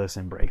pegless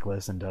and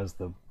brakeless and does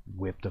the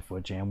whip to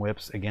foot jam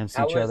whips against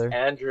each other.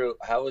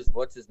 How is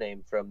what's his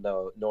name from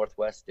the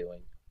Northwest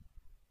doing?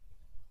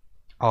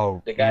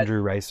 Oh,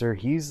 Andrew Reiser.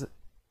 He's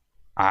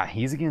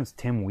against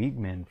Tim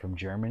Wiegman from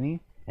Germany,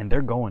 and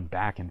they're going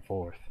back and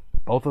forth.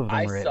 Both of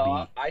them are at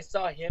B. I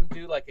saw him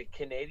do like a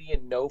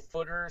Canadian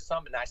no-footer or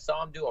something. I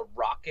saw him do a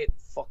rocket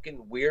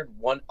fucking weird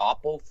one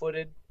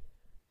oppo-footed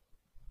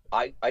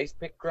ice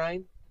pick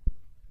grind.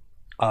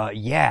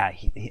 Yeah,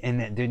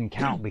 and it didn't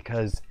count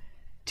because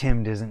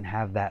Tim doesn't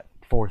have that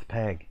 4th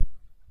peg.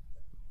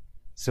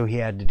 So he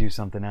had to do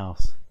something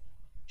else.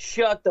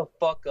 Shut the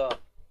fuck up.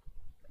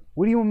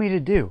 What do you want me to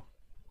do?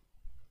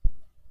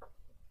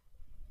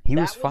 He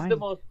was fine. That was the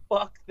most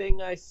fucked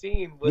thing I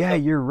seen. Yeah,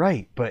 you're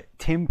right, but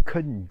Tim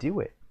couldn't do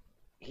it.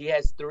 He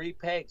has 3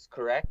 pegs,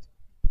 correct?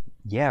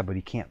 Yeah, but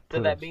he can't.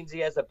 So that means he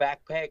has a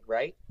back peg,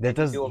 right? That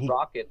doesn't do a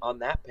rocket on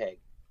that peg.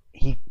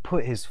 He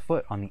put his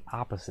foot on the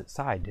opposite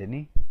side, didn't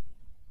he?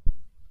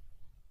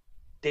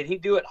 Did he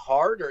do it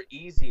hard or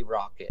easy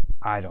rocket?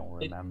 I don't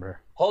remember.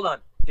 Hold on.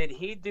 Did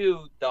he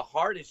do the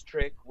hardest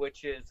trick,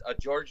 which is a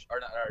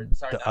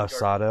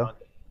Asado?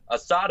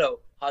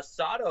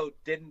 Asado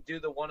didn't do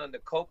the one on the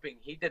coping.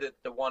 He did it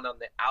the one on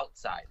the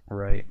outside.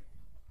 Right.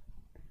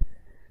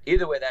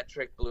 Either way, that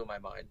trick blew my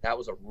mind. That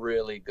was a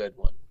really good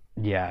one.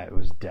 Yeah, it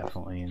was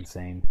definitely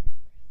insane.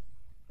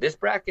 This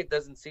bracket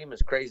doesn't seem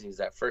as crazy as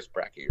that first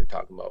bracket you're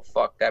talking about.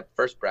 Fuck, that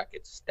first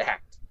bracket's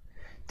stacked.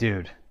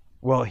 Dude.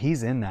 Well,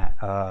 he's in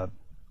that.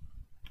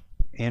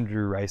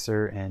 Andrew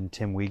Reiser and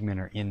Tim Wiegman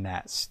are in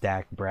that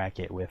stacked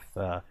bracket with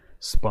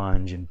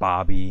Sponge and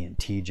Bobby and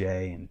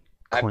TJ and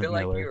Clint I feel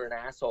Miller. like you were an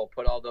asshole.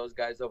 Put all those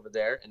guys over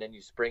there, and then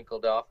you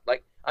sprinkled off.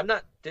 Like, I'm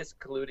not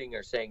discluding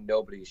or saying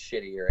nobody's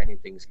shitty or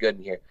anything's good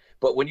in here.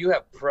 But when you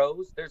have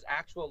pros, there's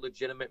actual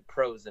legitimate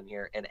pros in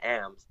here and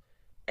AMs.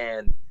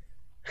 And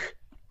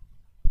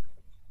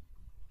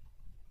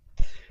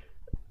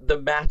the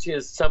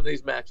matches, some of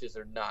these matches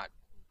are not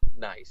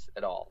nice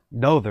at all.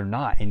 No, they're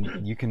not.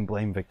 And you can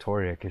blame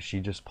Victoria because she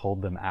just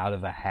pulled them out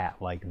of a hat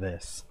like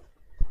this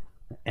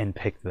and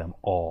picked them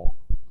all.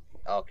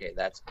 Okay,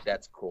 that's a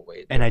cool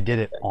way. And I did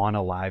it on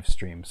a live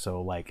stream,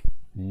 so like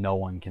no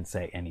one can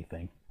say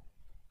anything.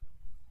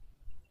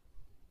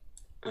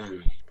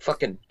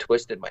 Fucking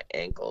twisted my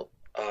ankle.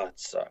 Oh, it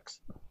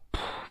sucks.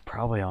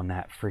 Probably on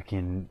that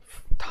freaking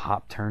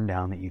top turn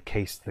down that you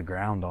cased the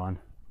ground on.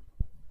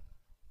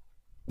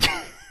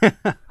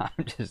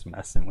 I'm just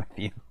messing with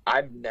you.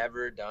 I've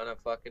never done a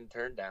fucking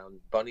turn down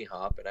bunny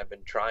hop, and I've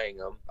been trying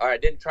them. Or I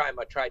didn't try them.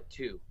 I tried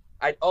 2.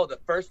 The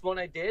first one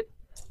I did,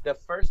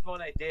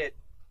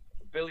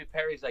 Billy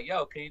Perry's like,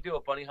 yo, can you do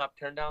a bunny hop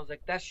turn down? I was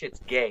like, that shit's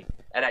gay.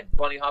 And I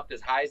bunny hopped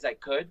as high as I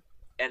could,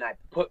 and I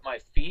put my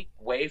feet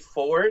way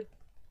forward.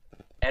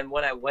 And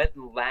when I went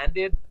and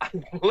landed, I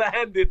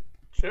landed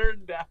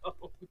turn down.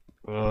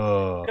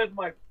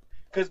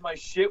 Because my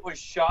shit was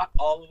shot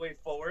all the way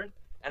forward.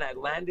 And I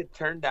landed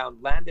turn down,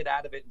 landed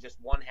out of it, and just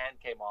one hand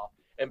came off.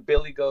 And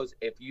Billy goes,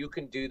 if you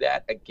can do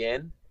that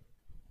again,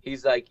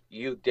 he's like,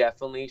 you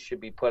definitely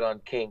should be put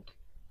on kink.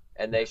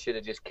 And they should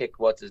have just kicked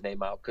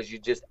what's-his-name out because you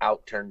just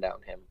out-turned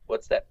down him.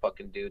 What's that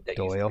fucking dude that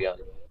Doyle? Used to be on?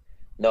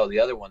 No, the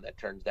other one that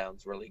turns down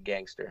is really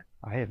gangster.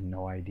 I have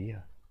no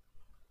idea.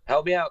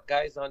 Help me out,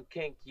 guys, on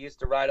kink. He used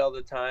to ride all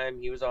the time.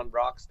 He was on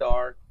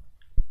Rockstar.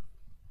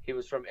 He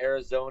was from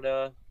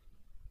Arizona.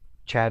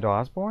 Chad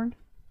Osborne?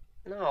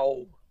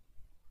 No.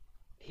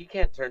 He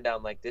can't turn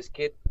down like this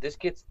kid. This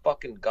kid's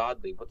fucking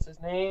godly. What's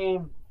his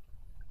name?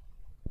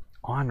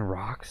 On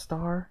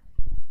Rockstar?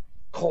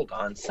 Hold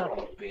on, son of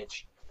a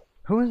bitch.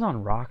 Who is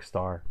on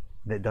Rockstar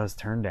that does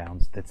turn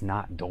downs that's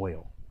not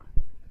Doyle?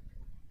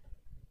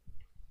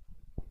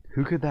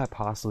 Who could that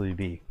possibly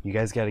be? You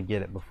guys got to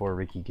get it before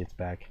Ricky gets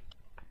back.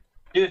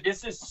 Dude,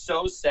 this is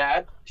so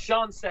sad.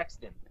 Sean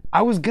Sexton.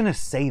 I was going to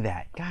say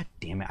that. God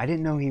damn it. I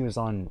didn't know he was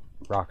on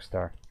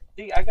Rockstar.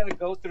 See, I got to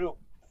go through.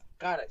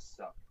 God, I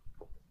suck.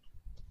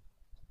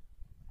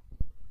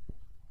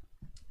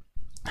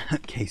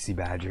 Casey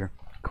Badger,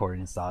 Corey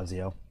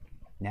Nasazio.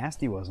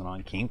 Nasty wasn't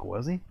on kink,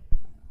 was he?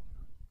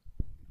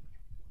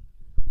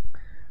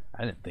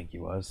 I didn't think he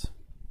was.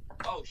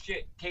 Oh,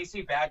 shit.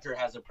 Casey Badger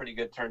has a pretty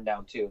good turn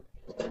down, too.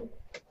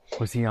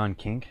 Was he on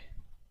kink?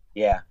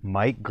 Yeah.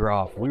 Mike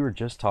Groff. We were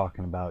just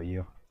talking about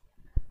you.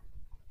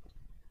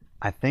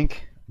 I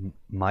think,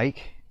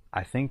 Mike,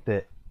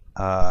 that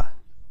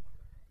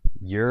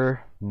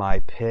you're my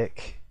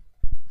pick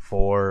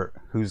for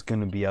who's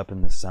going to be up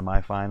in the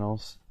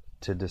semifinals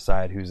to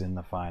decide who's in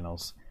the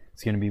finals.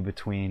 It's going to be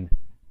between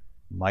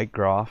Mike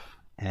Groff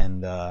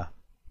and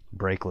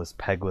Breakless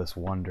Pegless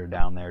Wonder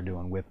down there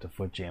doing whip to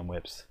foot jam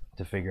whips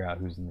to figure out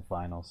who's in the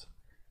finals.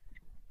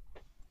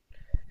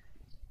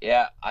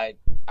 Yeah, I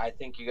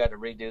think you got to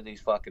redo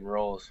these fucking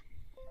rules.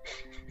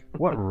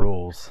 What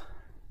rules?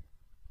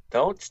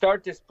 Don't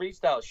start this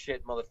freestyle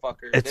shit,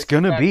 motherfucker. It's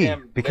going to be,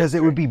 because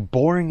it would be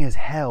boring as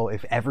hell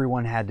if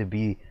everyone had to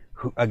be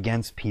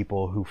against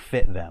people who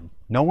fit them.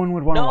 No one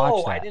would want to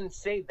watch that. No, I didn't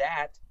say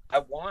that. I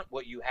want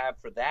what you have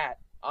for that.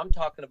 I'm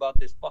talking about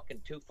this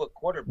fucking 2-foot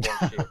quarter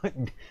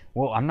bullshit.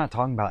 Well, I'm not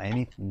talking about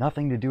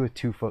nothing to do with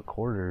 2-foot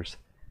quarters.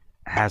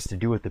 It has to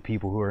do with the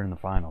people who are in the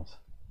finals.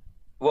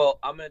 Well,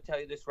 I'm going to tell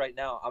you this right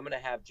now. I'm going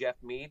to have Jeff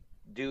Mead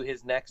do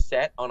his next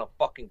set on a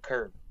fucking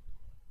curb.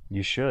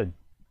 You should.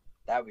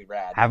 That would be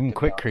rad. Have him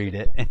quick create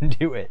it and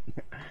do it.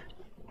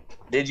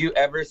 Did you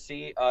ever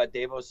see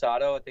Dave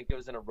Osato? I think it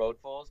was in a Road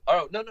Falls.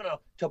 Oh, no.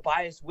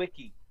 Tobias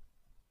Wiki.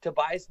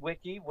 Tobias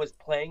Wiki was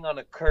playing on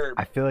a curb.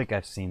 I feel like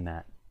I've seen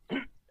that.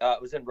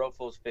 It was in Road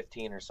Falls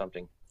 15 or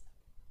something.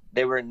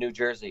 They were in New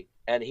Jersey.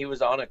 And he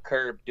was on a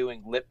curb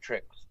doing lip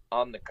tricks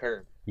on the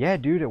curb. Yeah,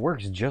 dude, it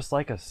works just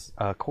like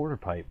a quarter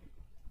pipe.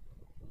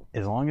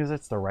 As long as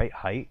it's the right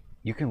height,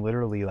 you can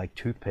literally like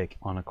toothpick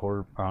on a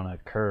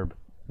curb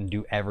and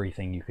do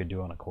everything you could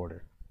do on a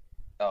quarter.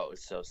 Oh,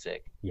 it's so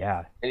sick.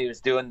 Yeah. And he was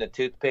doing the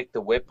toothpick,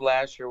 the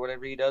whiplash or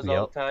whatever he does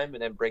all the time,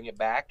 and then bring it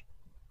back.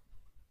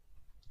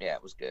 Yeah,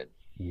 it was good.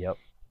 Yep.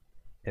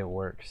 It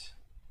works.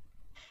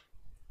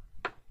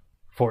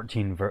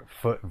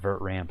 14-foot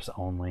vert ramps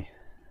only.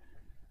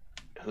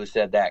 Who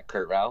said that?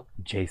 Kurt Rao?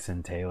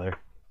 Jason Taylor.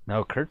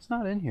 No, Kurt's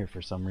not in here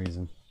for some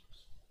reason.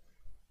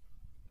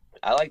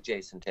 I like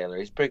Jason Taylor.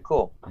 He's pretty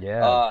cool.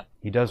 Yeah.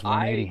 He does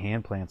 180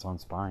 hand plants on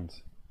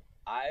spines.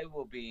 I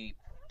will be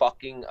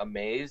fucking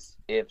amazed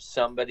if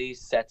somebody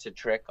sets a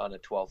trick on a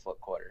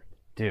 12-foot quarter.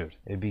 Dude,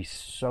 it'd be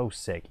so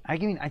sick. I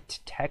mean,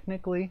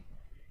 technically,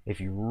 if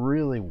you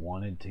really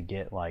wanted to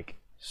get like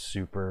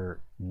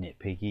super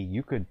nitpicky,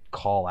 you could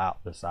call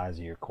out the size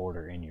of your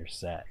quarter in your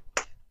set.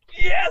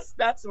 Yes,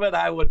 that's what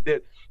I would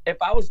do. If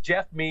I was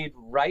Jeff Mead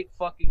right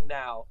fucking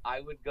now, I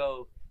would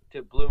go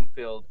to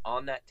Bloomfield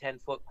on that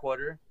 10-foot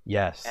quarter.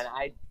 Yes. And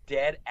I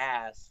dead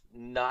ass,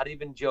 not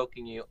even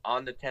joking you,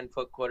 on the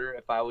 10-foot quarter,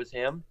 if I was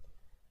him,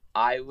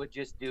 I would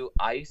just do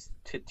ice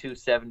to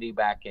 270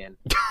 back in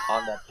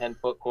on that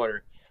 10-foot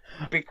quarter.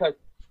 Because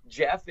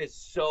Jeff is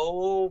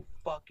so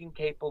fucking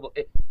capable.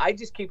 I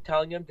just keep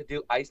telling him to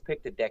do ice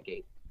pick the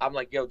decade. I'm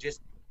like, yo,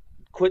 just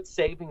quit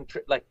saving.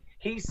 Like,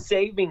 he's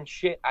saving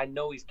shit I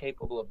know he's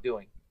capable of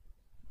doing.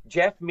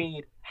 Jeff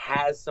Mead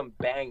has some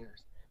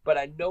bangers, but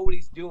I know what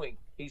he's doing.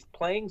 He's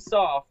playing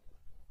soft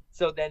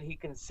so then he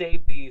can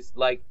save these,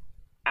 like,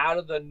 out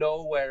of the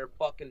nowhere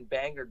fucking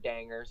banger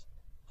dangers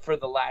for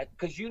the last.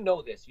 Because you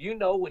know this. You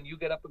know when you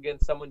get up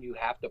against someone you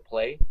have to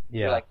play,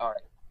 you're like, all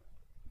right,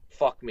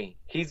 fuck me.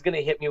 He's going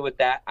to hit me with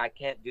that. I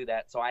can't do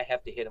that, so I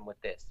have to hit him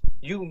with this.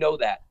 You know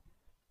that.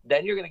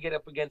 Then you're going to get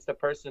up against a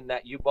person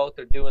that you both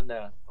are doing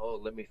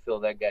let me fill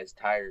that guy's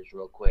tires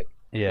real quick.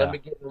 Yeah. Let me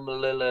give him a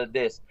little of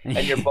this.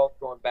 And you're both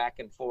going back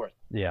and forth.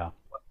 Yeah.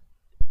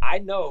 I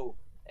know,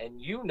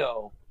 and you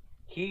know,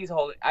 he's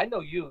holding. I know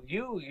you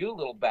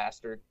little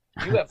bastard.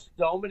 You have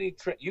so many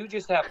you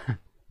just have.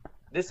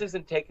 This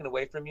isn't taken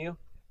away from you.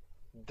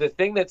 The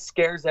thing that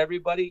scares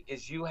everybody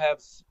is you have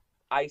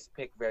ice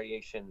pick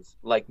variations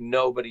like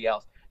nobody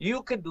else.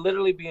 You could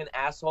literally be an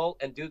asshole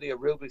and do the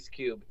Rubik's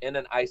Cube in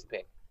an ice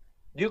pick.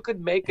 You could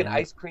make an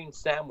ice cream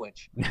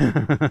sandwich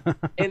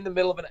in the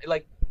middle of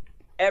like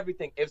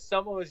everything. If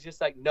someone was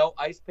just like, no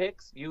ice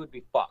picks, you would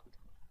be fucked.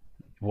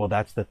 Well,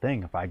 that's the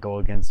thing. If I go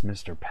against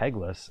Mr.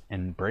 Pegless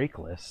and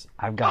Brakeless,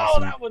 I've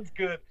got that one's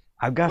good.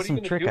 I've got some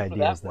trick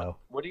ideas, though.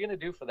 What are you going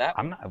to do for that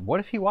one?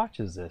 What if he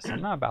watches this?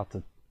 I'm not about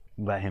to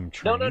let him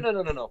train.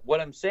 No. What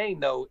I'm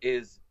saying, though,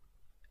 is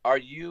are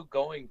you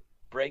going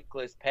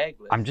Brakeless,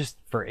 Pegless? I'm just,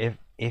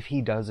 if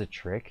he does a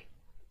trick,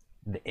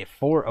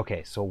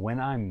 so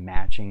when I'm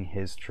matching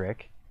his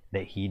trick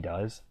that he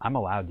does, I'm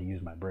allowed to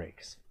use my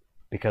brakes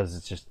because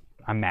it's just,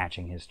 I'm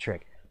matching his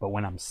trick. But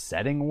when I'm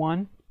setting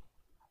one,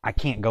 I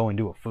can't go and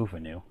do a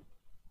Fufanu.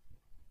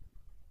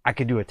 I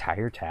could do a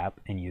tire tap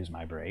and use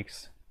my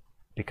brakes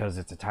because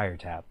it's a tire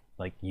tap.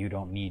 Like, you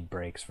don't need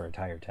brakes for a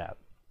tire tap.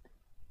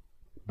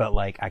 But,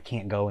 like, I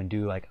can't go and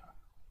do, like,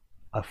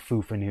 a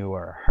Fufanu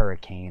or a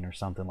Hurricane or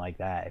something like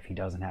that if he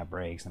doesn't have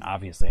brakes. And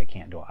obviously I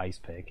can't do an ice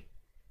pick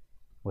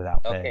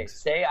without pegs. Okay,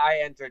 say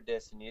I entered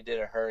this and you did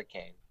a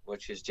Hurricane,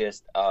 which is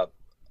just,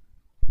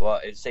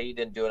 say you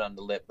didn't do it on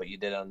the lip, but you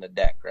did it on the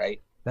deck,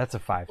 right? That's a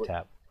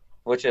 5-tap.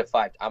 Which is a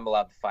 5. I'm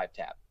allowed to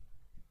 5-tap.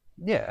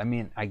 Yeah, I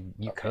mean,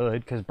 you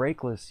could, because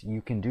brakeless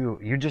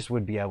you just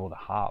would be able to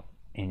hop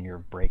in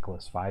your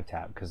brakeless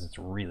 5-tap because it's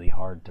really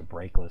hard to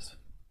brakeless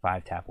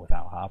 5-tap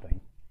without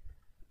hopping.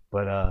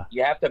 But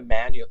you have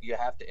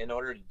to in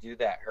order to do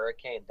that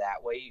Hurricane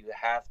that way, you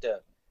have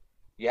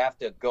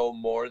to go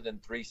more than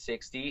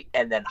 360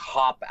 and then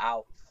hop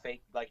out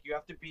fake. Like, you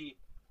have to be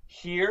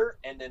here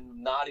and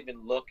then not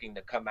even looking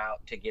to come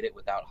out to get it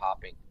without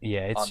hopping.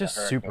 Yeah, it's just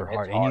super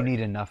hard. And you need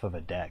enough of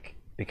a deck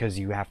because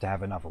you have to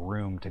have enough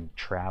room to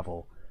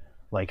travel.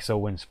 Like, so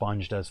when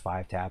Sponge does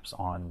 5-taps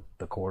on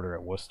the quarter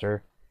at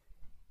Worcester,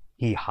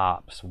 he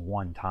hops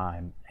one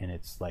time and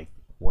it's like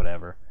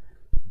whatever.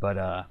 But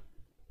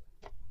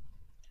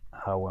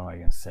what am I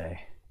gonna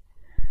say?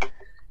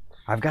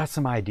 I've got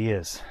some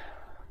ideas.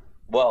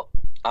 Well,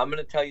 I'm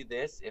gonna tell you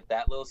this: if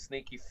that little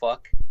sneaky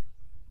fuck,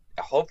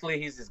 hopefully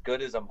he's as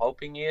good as I'm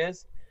hoping he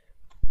is.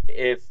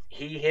 If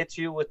he hits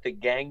you with the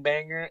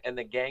gangbanger and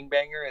the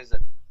gangbanger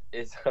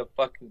is a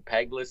fucking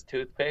pegless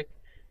toothpick,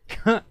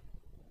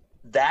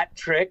 that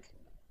trick.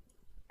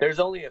 There's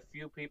only a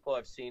few people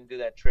I've seen do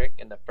that trick,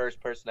 and the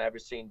first person I ever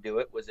seen do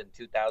it was in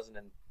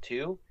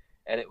 2002,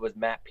 and it was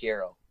Matt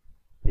Piero.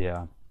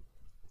 Yeah.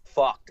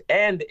 Fucked.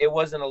 And it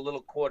wasn't a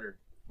little quarter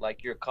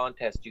like your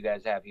contest you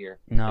guys have here.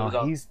 No,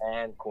 it was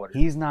on quarter.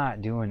 He's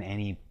not doing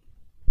any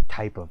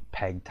type of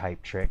peg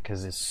type trick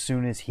because as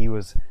soon as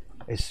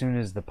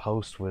the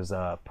post was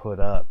put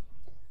up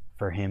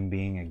for him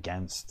being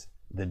against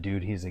the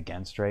dude he's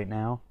against right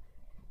now,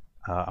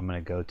 I'm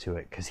gonna go to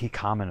it because he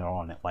commented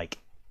on it like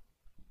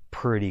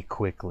pretty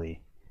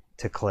quickly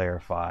to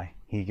clarify.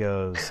 He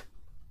goes,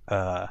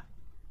 or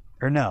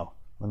no,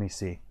 let me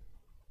see.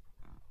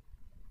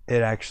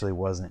 It actually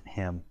wasn't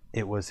him.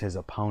 it was his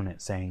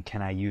opponent saying,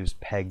 "Can I use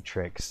peg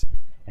tricks?"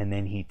 And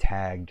then he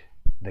tagged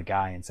the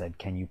guy and said,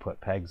 "Can you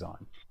put pegs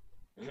on?"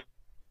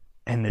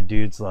 And the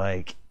dude's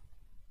like,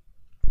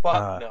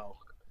 "Fuck no."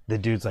 The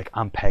dude's like,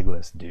 "I'm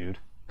pegless, dude."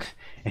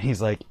 And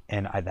he's like,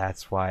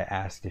 that's why I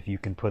asked if you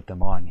can put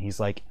them on. He's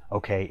like,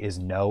 "Okay, is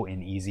no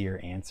an easier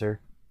answer?"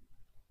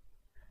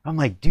 I'm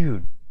like,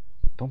 dude,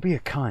 don't be a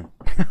cunt.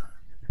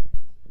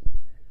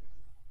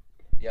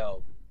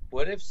 Yo,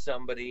 what if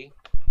somebody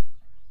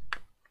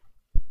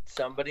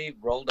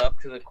rolled up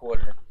to the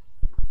quarter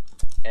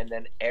and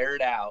then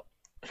aired out?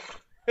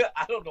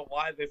 I don't know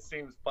why this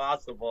seems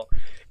possible.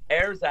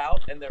 Airs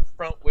out and their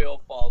front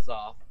wheel falls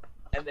off,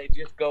 and they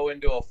just go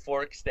into a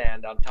fork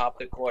stand on top of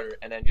the quarter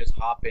and then just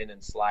hop in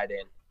and slide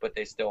in, but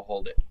they still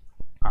hold it.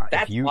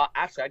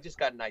 Actually, I just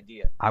got an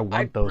idea. I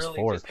want those really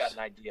forks. Just got an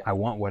idea. I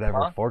want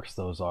whatever forks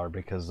those are,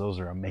 because those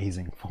are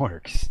amazing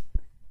forks.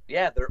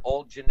 Yeah, they're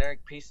old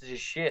generic pieces of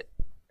shit.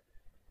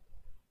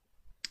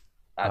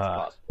 That's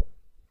possible.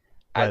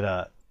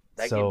 But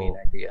that gave me an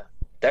idea.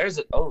 There's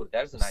an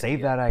idea.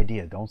 Save that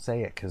idea. Don't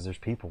say it, because there's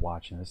people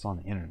watching this on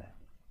the internet.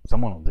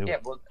 Someone will do it. Yeah,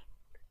 well,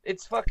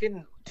 it's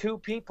fucking 2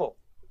 people.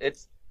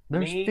 There's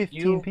me,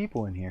 15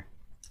 people in here.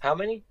 How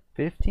many?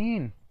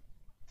 15.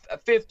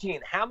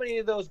 15. How many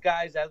of those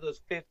guys out of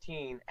those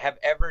 15 have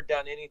ever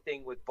done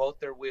anything with both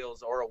their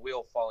wheels or a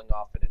wheel falling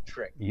off in a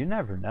trick? You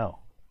never know.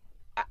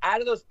 Out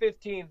of those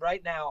 15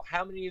 right now,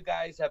 how many of you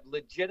guys have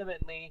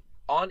legitimately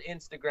on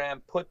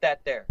Instagram put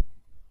that there?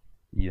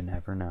 You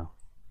never know.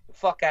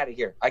 Fuck out of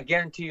here. I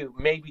guarantee you,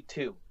 maybe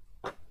 2.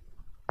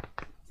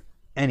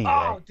 Anyway.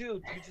 Oh,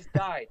 dude, you just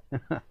died.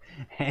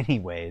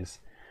 Anyways,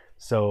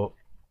 so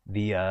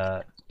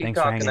thanks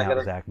for hanging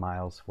out, Zach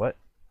Miles. What?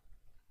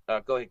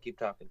 Go ahead, keep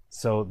talking.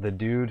 So the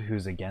dude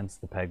who's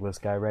against the pegless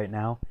guy right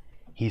now,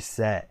 he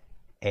set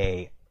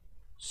a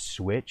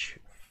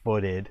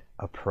switch-footed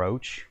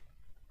approach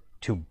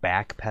to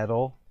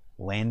backpedal,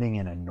 landing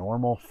in a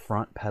normal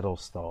front pedal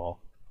stall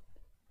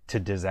to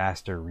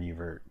disaster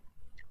revert.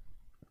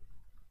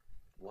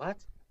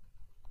 What?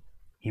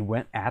 He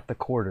went at the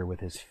quarter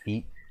with his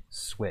feet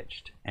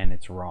switched, and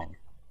it's wrong.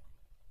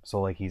 So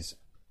like he's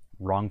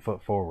wrong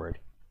foot forward,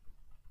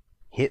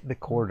 hit the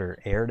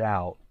quarter, aired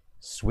out,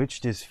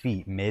 switched his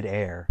feet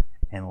mid-air,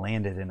 and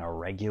landed in a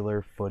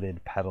regular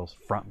footed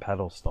front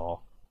pedal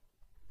stall.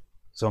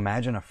 So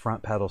imagine a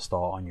front pedal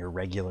stall on your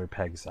regular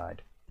peg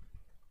side.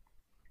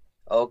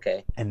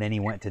 Okay. And then he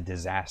went to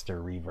disaster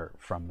revert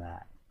from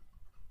that.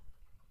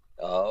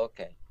 Oh,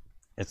 okay.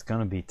 It's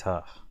gonna be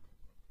tough.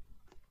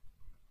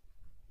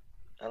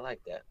 I like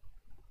that.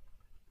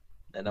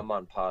 And I'm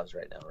on pause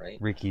right now, right?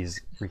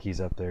 Ricky's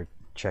up there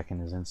checking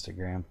his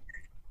Instagram.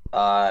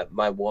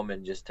 My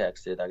woman just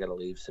texted. I gotta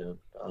leave soon.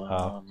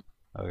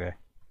 Okay.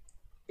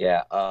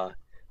 Yeah.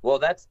 Well,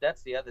 that's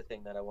the other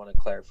thing that I want to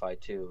clarify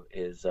too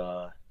is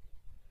for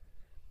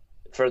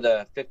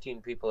the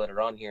 15 people that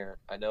are on here.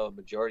 I know a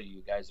majority of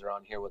you guys are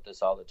on here with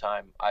us all the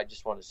time. I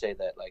just want to say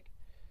that like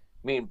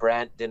me and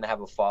Brant didn't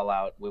have a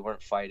fallout. We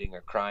weren't fighting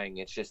or crying.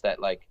 It's just that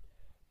like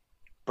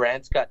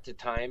Brant's got the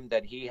time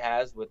that he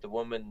has with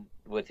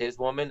his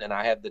woman, and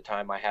I have the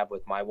time I have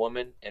with my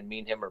woman. And me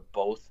and him are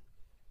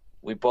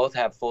we both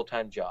have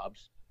full-time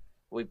jobs.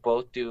 We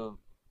both do,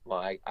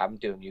 well, I'm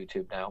doing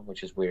YouTube now,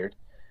 which is weird.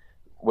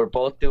 We're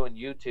both doing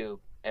YouTube,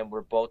 and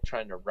we're both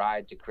trying to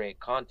ride to create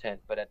content,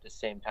 but at the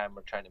same time,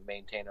 we're trying to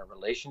maintain our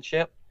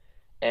relationship.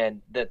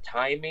 And the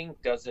timing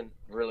doesn't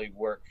really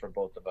work for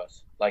both of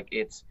us. Like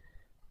it's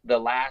the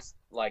last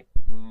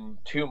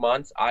 2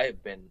 months, I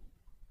have been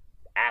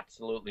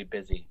absolutely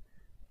busy.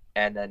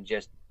 And then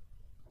just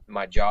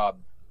my job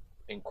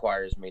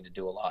requires me to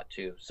do a lot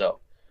too. So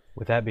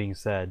with that being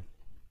said,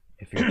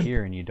 if you're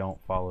here and you don't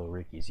follow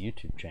Ricky's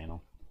YouTube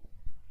channel,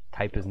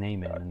 type his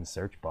name in the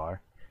search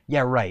bar.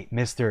 Yeah, right,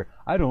 Mr.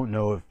 I don't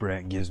know if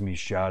Brent gives me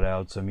shout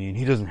outs. I mean,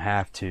 he doesn't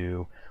have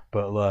to,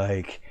 but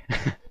like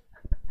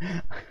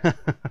I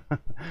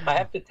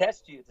have to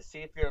test you to see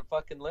if you're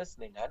fucking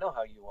listening. I know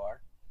how you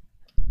are.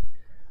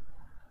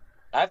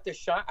 I have to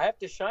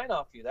shine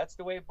off you. That's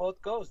the way it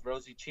both goes,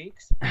 rosy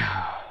cheeks.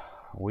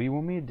 What do you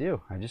want me to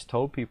do? I just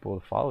told people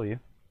to follow you.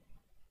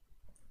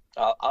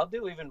 I'll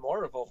do even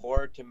more of a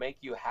whore to make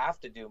you have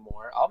to do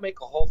more. I'll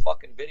make a whole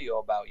fucking video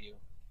about you.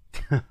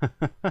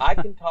 I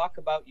can talk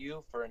about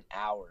you for an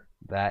hour.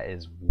 That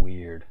is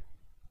weird.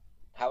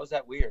 How is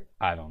that weird?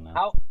 I don't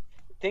know.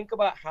 Think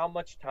about how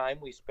much time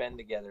we spend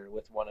together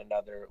with one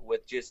another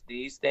with just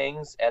these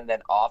things, and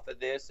then off of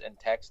this and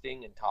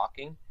texting and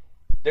talking.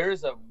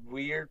 There's a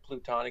weird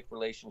platonic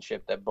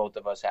relationship that both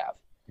of us have.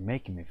 You're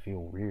making me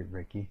feel weird,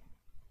 Ricky.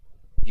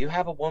 You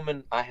have a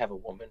woman, I have a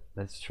woman.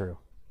 That's true.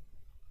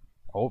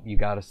 Oh, you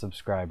got a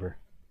subscriber.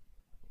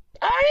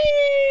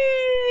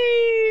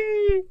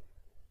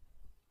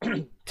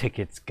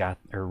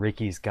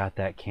 Ricky's got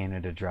that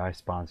Canada Dry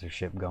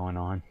sponsorship going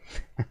on.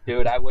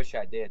 Dude, I wish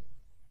I did.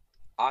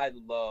 I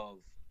love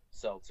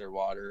seltzer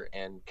water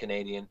and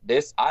Canadian.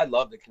 I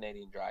love the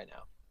Canadian Dry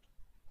now.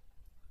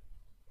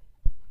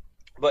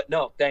 But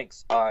no,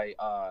 thanks.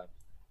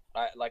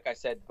 like I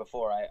said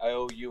before, I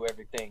owe you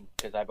everything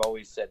because I've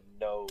always said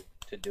no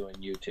to doing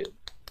YouTube.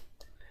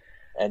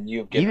 And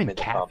you've given me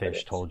the confidence.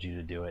 Catfish told you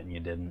to do it and you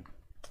didn't.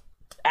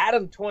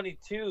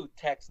 Adam22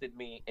 texted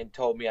me and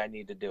told me I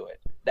need to do it.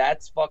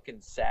 That's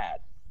fucking sad.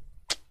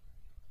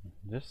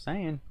 Just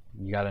saying.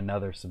 You got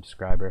another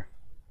subscriber.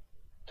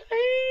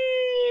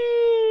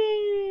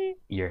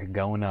 You're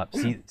going up.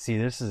 See,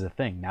 this is the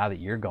thing. Now that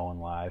you're going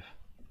live,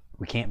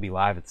 we can't be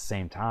live at the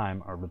same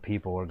time or the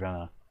people are going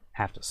to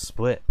have to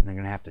split and they're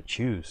going to have to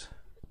choose.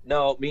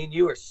 No, me and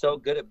you are so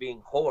good at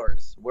being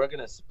whores. We're going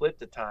to split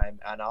the time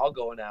and I'll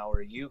go an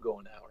hour, you go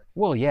an hour.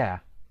 Well, yeah.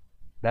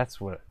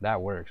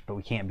 That works, but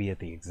we can't be at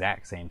the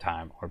exact same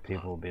time or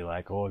people will be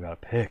like, "Oh, I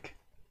got to pick.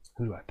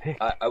 Who do I pick?"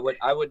 I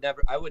would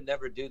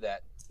never do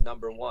that.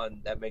 Number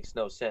one, that makes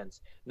no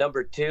sense.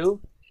 Number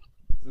two,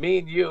 me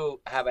and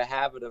you have a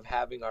habit of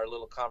having our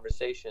little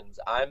conversations.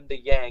 I'm the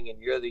yang and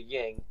you're the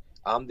yin.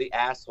 I'm the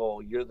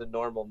asshole. You're the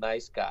normal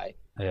nice guy.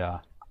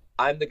 Yeah.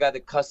 I'm the guy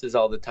that cusses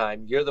all the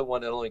time. You're the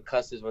one that only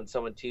cusses when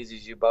someone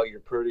teases you about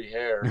your pretty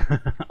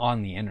hair.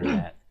 On the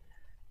internet.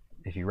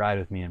 If you ride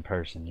with me in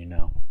person, you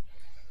know.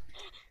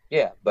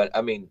 Yeah, but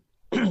I mean,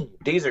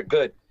 these are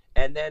good.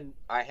 And then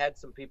I had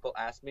some people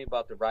ask me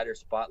about the Rider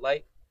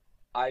Spotlight.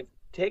 I've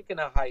taken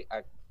a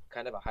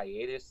kind of a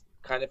hiatus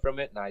kind of from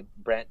it, and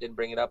Brant didn't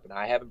bring it up, and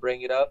I haven't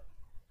bring it up,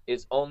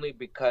 is only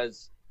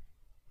because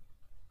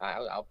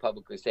I'll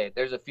publicly say it.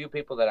 There's a few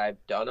people that I've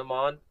done them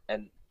on,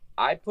 and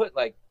I put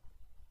like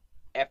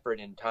effort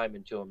and time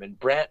into them, and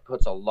Brant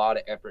puts a lot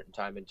of effort and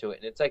time into it,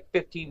 and it's like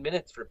 15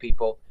 minutes for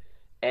people.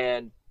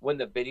 And when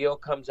the video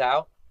comes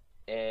out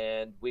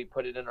and we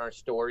put it in our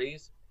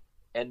stories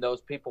and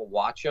those people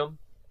watch them,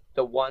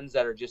 the ones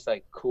that are just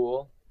like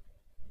cool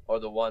or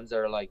the ones that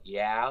are like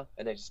yeah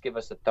and they just give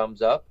us a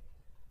thumbs up,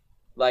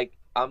 like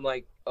I'm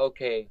like,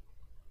 okay,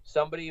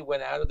 somebody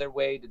went out of their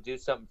way to do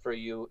something for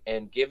you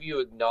and give you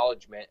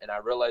acknowledgement. And I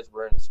realize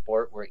we're in a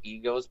sport where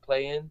egos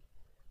play in,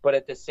 but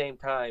at the same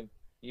time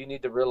you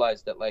need to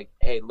realize that, like,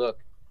 hey, look,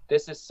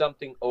 this is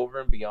something over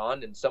and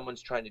beyond, and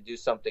someone's trying to do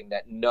something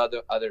that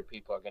other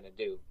people are going to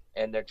do,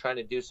 and they're trying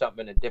to do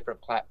something in a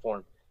different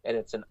platform, and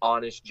it's an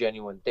honest,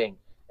 genuine thing.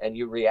 And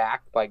you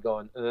react by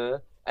going,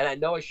 and I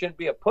know I shouldn't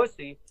be a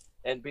pussy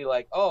and be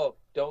like, oh,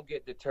 don't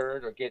get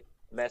deterred or get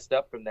messed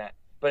up from that.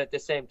 But at the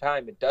same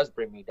time, it does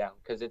bring me down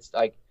because it's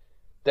like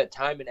the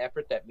time and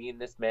effort that me and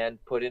this man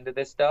put into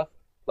this stuff.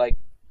 Like,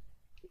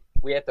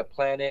 we have to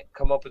plan it,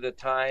 come up with a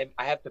time.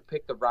 I have to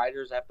pick the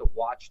riders. I have to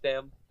watch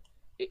them.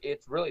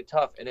 It's really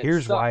tough. And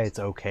here's why it's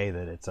okay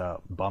that it's a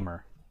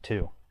bummer,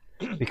 too.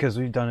 Because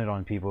we've done it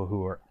on people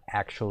who are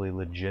actually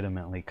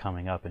legitimately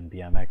coming up in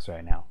BMX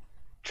right now.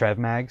 Trev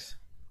Mags,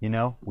 you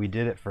know, we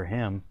did it for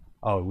him.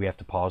 Oh, we have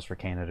to pause for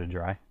Canada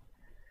Dry.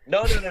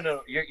 No.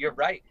 You're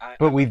right.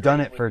 But we've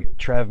done it for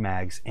Trev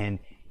Mags, and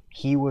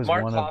he was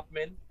Mark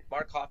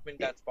Hoffman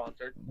got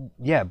sponsored.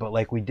 Yeah, but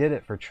like we did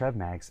it for Trev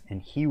Mags,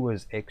 and he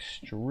was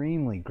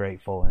extremely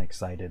grateful and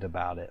excited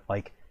about it.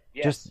 Like,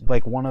 yes. Just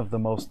like one of the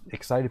most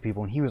excited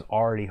people, and he was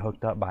already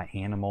hooked up by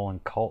Animal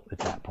and Cult at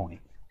that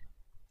point.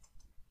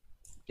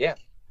 Yeah.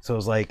 So it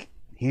was like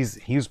he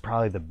was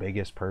probably the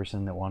biggest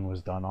person that one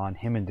was done on.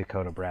 Him and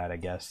Dakota Brad, I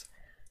guess,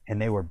 and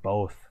they were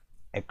both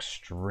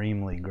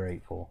extremely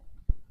grateful.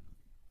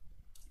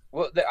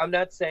 Well, I'm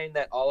not saying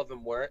that all of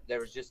them weren't. There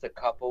was just a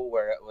couple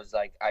where it was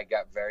like I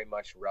got very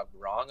much rubbed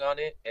wrong on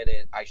it, and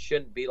I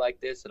shouldn't be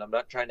like this, and I'm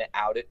not trying to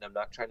out it, and I'm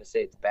not trying to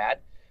say it's bad,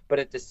 but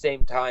at the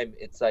same time,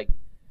 it's like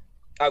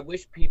I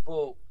wish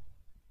people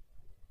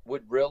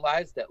would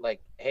realize that,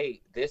 like,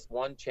 hey, this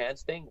one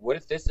chance thing, what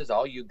if this is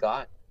all you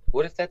got?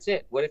 What if that's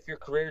it? What if your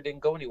career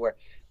didn't go anywhere?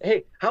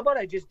 Hey, how about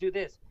I just do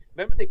this?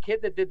 Remember the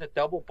kid that did the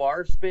double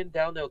bar spin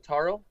down El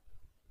Taro?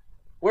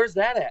 Where's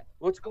that at?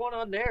 What's going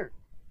on there?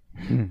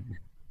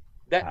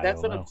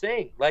 That's what I'm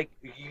saying. Like,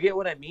 you get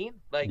what I mean?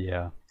 Like,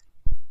 yeah.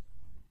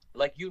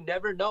 Like, you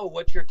never know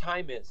what your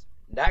time is.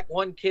 That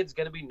one kid's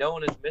going to be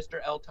known as Mr.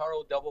 El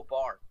Taro double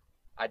bar.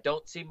 I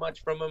don't see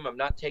much from him. I'm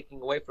not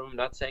taking away from him. I'm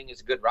not saying he's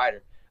a good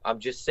rider. I'm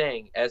just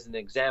saying, as an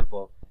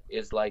example,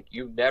 is like,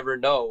 you never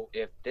know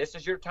if this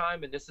is your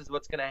time and this is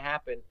what's going to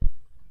happen,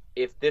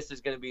 if this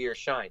is going to be your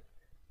shine.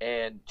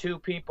 And two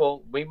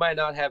people, we might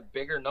not have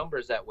bigger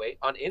numbers that way.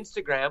 On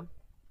Instagram,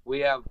 we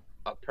have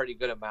a pretty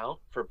good amount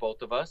for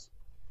both of us.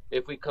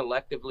 If we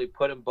collectively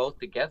put them both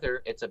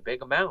together, it's a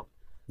big amount.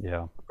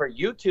 Yeah. For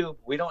YouTube,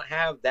 we don't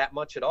have that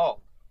much at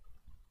all.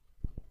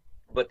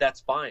 But that's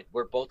fine.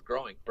 We're both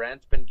growing.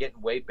 Brant's been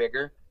getting way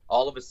bigger.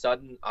 All of a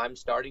sudden, I'm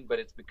starting, but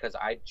it's because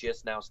I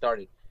just now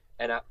started.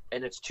 And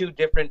it's two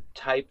different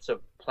types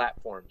of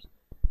platforms.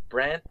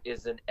 Brant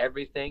is in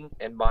everything,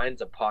 and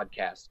mine's a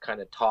podcast,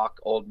 kind of talk,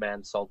 old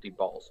man, salty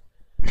balls.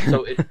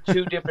 So it's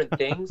two different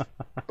things,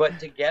 but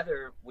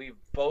together we've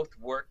both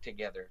worked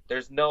together.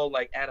 There's no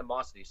like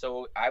animosity.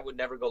 So I would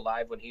never go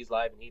live when he's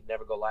live, and he'd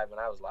never go live when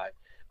I was live,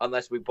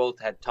 unless we both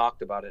had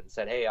talked about it and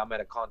said, hey, I'm at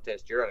a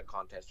contest, you're at a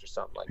contest, or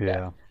something like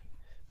that.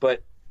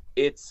 But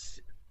it's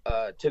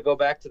to go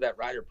back to that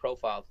rider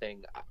profile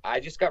thing, I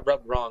just got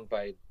rubbed wrong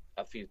by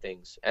a few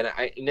things, and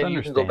then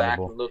you can go back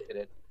and look at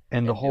it.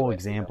 And the whole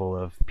example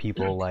of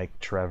people like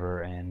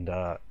Trevor and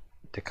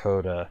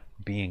Dakota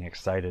being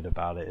excited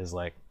about it is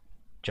like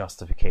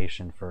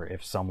justification for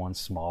if someone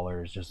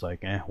smaller is just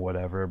like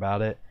whatever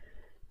about it.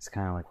 It's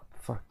kind of like, what the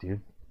fuck,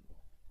 dude?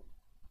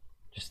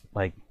 Just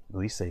like at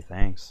least say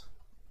thanks.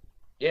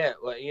 Yeah,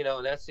 well, you know,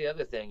 and that's the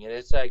other thing. And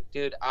it's like,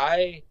 dude,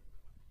 I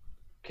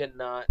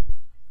cannot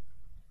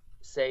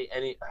say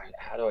any.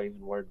 How do I even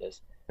word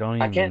this?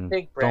 I can't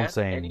thank Brant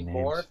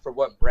anymore for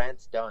what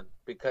Brant's done,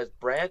 because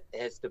Brant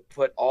has to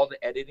put all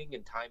the editing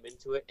and time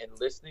into it, and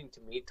listening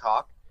to me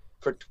talk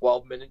for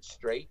 12 minutes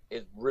straight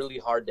is really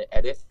hard to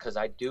edit because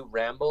I do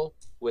ramble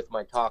with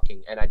my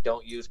talking and I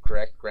don't use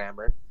correct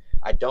grammar.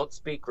 I don't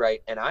speak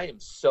right, and I am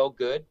so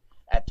good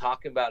at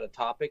talking about a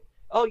topic.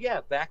 Oh, yeah,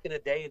 back in the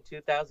day in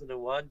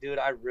 2001, dude,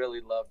 I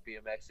really loved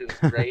BMX. It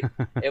was great.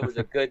 It was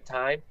a good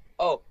time.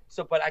 Oh,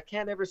 but I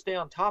can't ever stay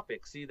on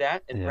topic. See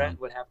that? And Brant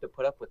would have to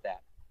put up with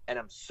that. And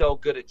I'm so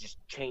good at just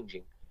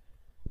changing.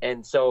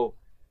 And so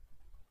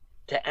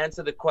to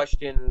answer the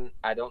question,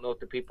 I don't know if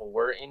the people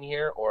were in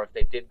here or if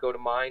they did go to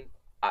mine.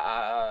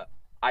 I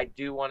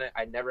do want to,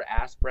 I never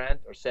asked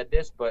Brant or said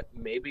this, but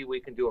maybe we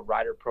can do a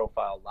rider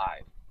profile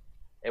live.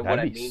 And what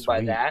I mean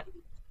by that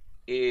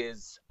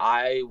is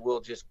I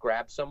will just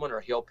grab someone, or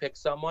he'll pick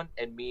someone,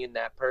 and me and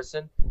that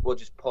person will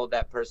just pull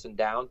that person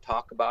down,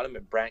 talk about them,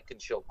 and Brant can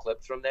show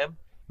clips from them,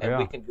 and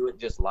we can do it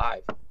just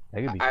live.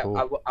 That could be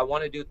cool. I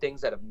want to do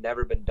things that have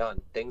never been done,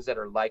 things that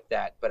are like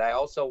that, but I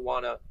also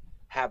want to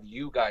have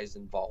you guys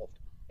involved.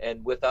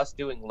 And with us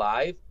doing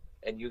live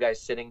and you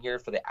guys sitting here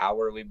for the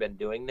hour we've been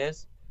doing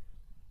this,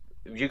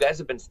 you guys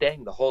have been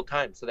staying the whole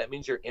time. So that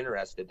means you're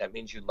interested. That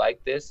means you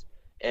like this,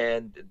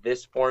 and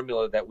this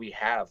formula that we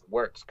have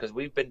works, because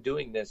we've been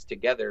doing this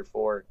together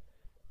for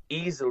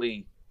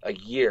easily a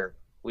year.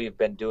 We've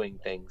been doing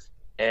things,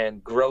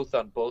 and growth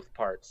on both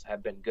parts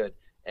have been good.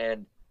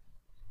 And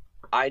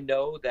I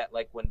know that,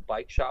 like, when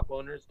bike shop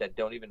owners that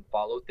don't even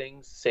follow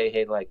things say,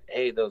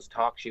 hey, those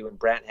talks you and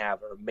Brant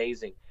have are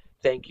amazing.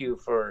 Thank you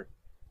for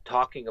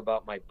talking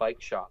about my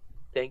bike shop.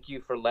 Thank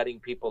you for letting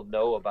people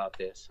know about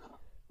this.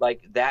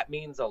 Like, that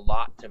means a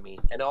lot to me.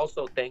 And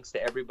also thanks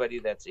to everybody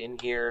that's in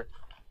here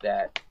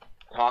that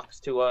talks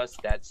to us,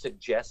 that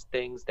suggests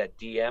things, that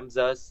DMs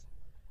us,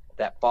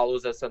 that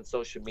follows us on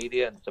social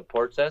media and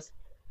supports us.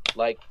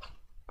 Like,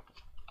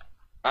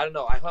 I don't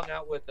know. I hung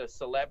out with a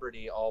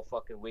celebrity all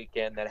fucking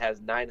weekend that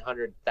has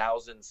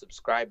 900,000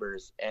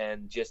 subscribers,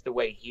 and just the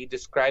way he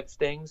describes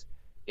things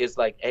is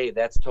like, hey,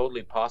 that's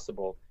totally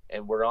possible,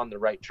 and we're on the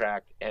right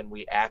track, and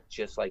we act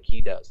just like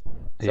he does.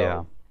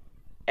 So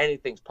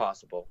anything's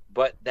possible,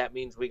 but that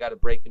means we got to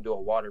break into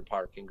a water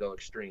park and go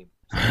extreme.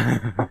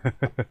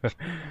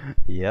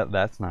 Yep,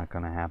 that's not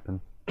going to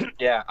happen.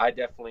 Yeah,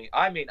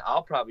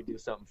 I'll probably do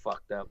something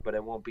fucked up, but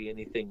it won't be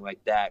anything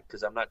like that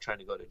because I'm not trying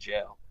to go to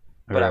jail.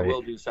 But I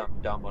will do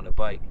something dumb on a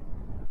bike.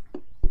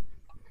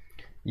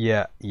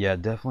 Yeah,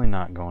 definitely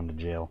not going to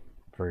jail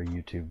for a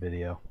YouTube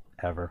video,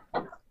 ever.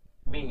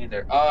 Me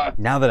either.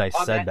 Now that I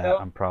said that,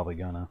 I'm probably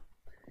gonna.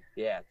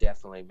 Yeah,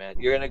 definitely, man.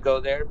 You're gonna go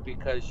there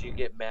because you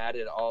get mad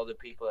at all the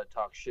people that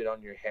talk shit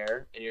on your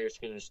hair, and you're just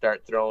gonna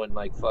start throwing,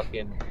 like,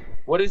 fucking...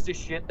 What is the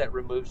shit that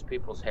removes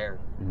people's hair?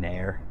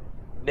 Nair.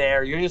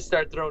 Nair. You're gonna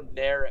start throwing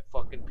Nair at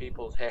fucking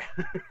people's hair.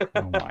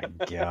 Oh my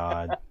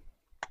god.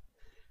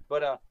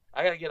 But,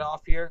 I gotta get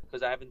off here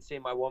because I haven't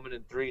seen my woman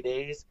in 3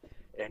 days,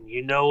 and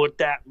you know what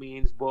that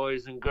means,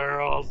 boys and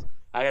girls.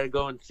 I gotta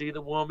go and see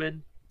the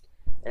woman,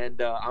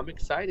 and I'm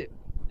excited.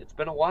 It's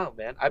been a while,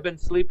 man. I've been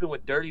sleeping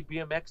with dirty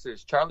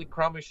BMXers. Charlie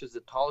Crumish is the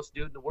tallest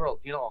dude in the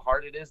world. You know how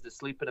hard it is to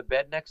sleep in a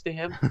bed next to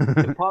him?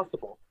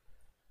 Impossible.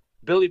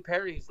 Billy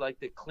Perry's like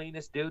the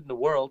cleanest dude in the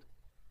world.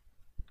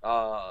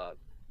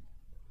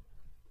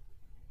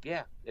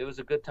 Yeah, it was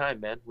a good time,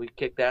 man. We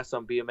kicked ass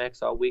on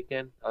BMX all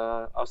weekend.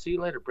 I'll see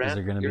you later, Brad. Is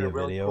there going to be a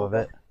video of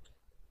it?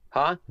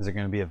 Huh? Is there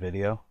going to be a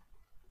video?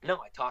 No,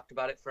 I talked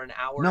about it for an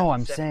hour. No,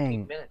 and I'm 17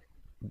 saying, minutes.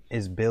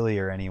 Is Billy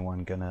or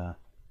anyone going to...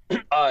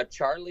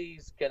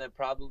 Charlie's going to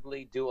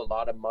probably do a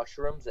lot of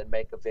mushrooms and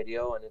make a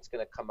video, and it's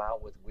going to come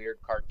out with weird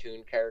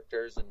cartoon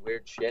characters and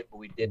weird shit, but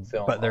we did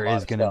film But there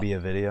is going to be a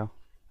video?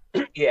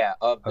 Yeah,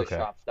 of the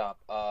shop stop.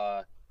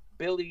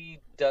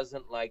 Billy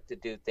doesn't like to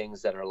do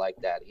things that are like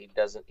that.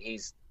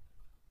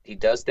 He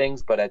does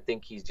things, but I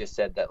think he's just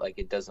said that, like,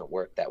 it doesn't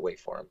work that way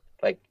for him.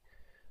 Like,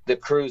 the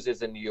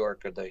cruises in New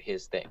York are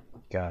his thing.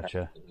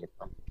 Gotcha.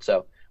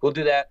 So we'll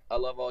do that. I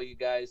love all you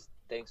guys.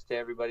 Thanks to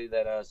everybody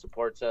that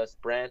supports us.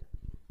 Brant,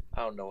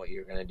 I don't know what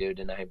you're gonna do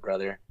tonight,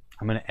 brother.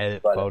 I'm gonna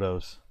edit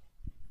photos.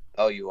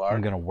 Oh, you are?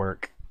 I'm gonna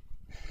work.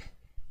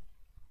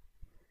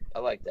 I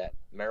like that.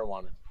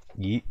 Marijuana.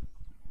 Yeet.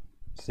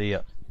 See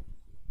ya.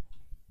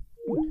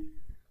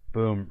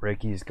 Boom,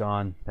 Ricky's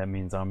gone. That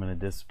means I'm going to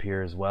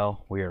disappear as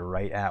well. We are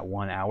right at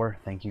 1 hour.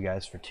 Thank you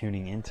guys for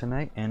tuning in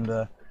tonight.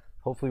 And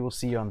hopefully we'll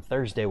see you on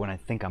Thursday when I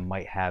think I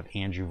might have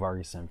Andrew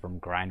Vargason from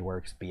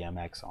Grindworks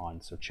BMX on.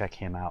 So check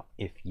him out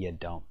if you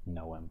don't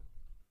know him.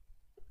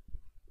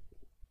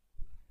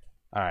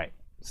 All right.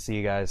 See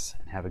you guys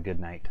and have a good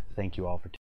night. Thank you all for tuning in.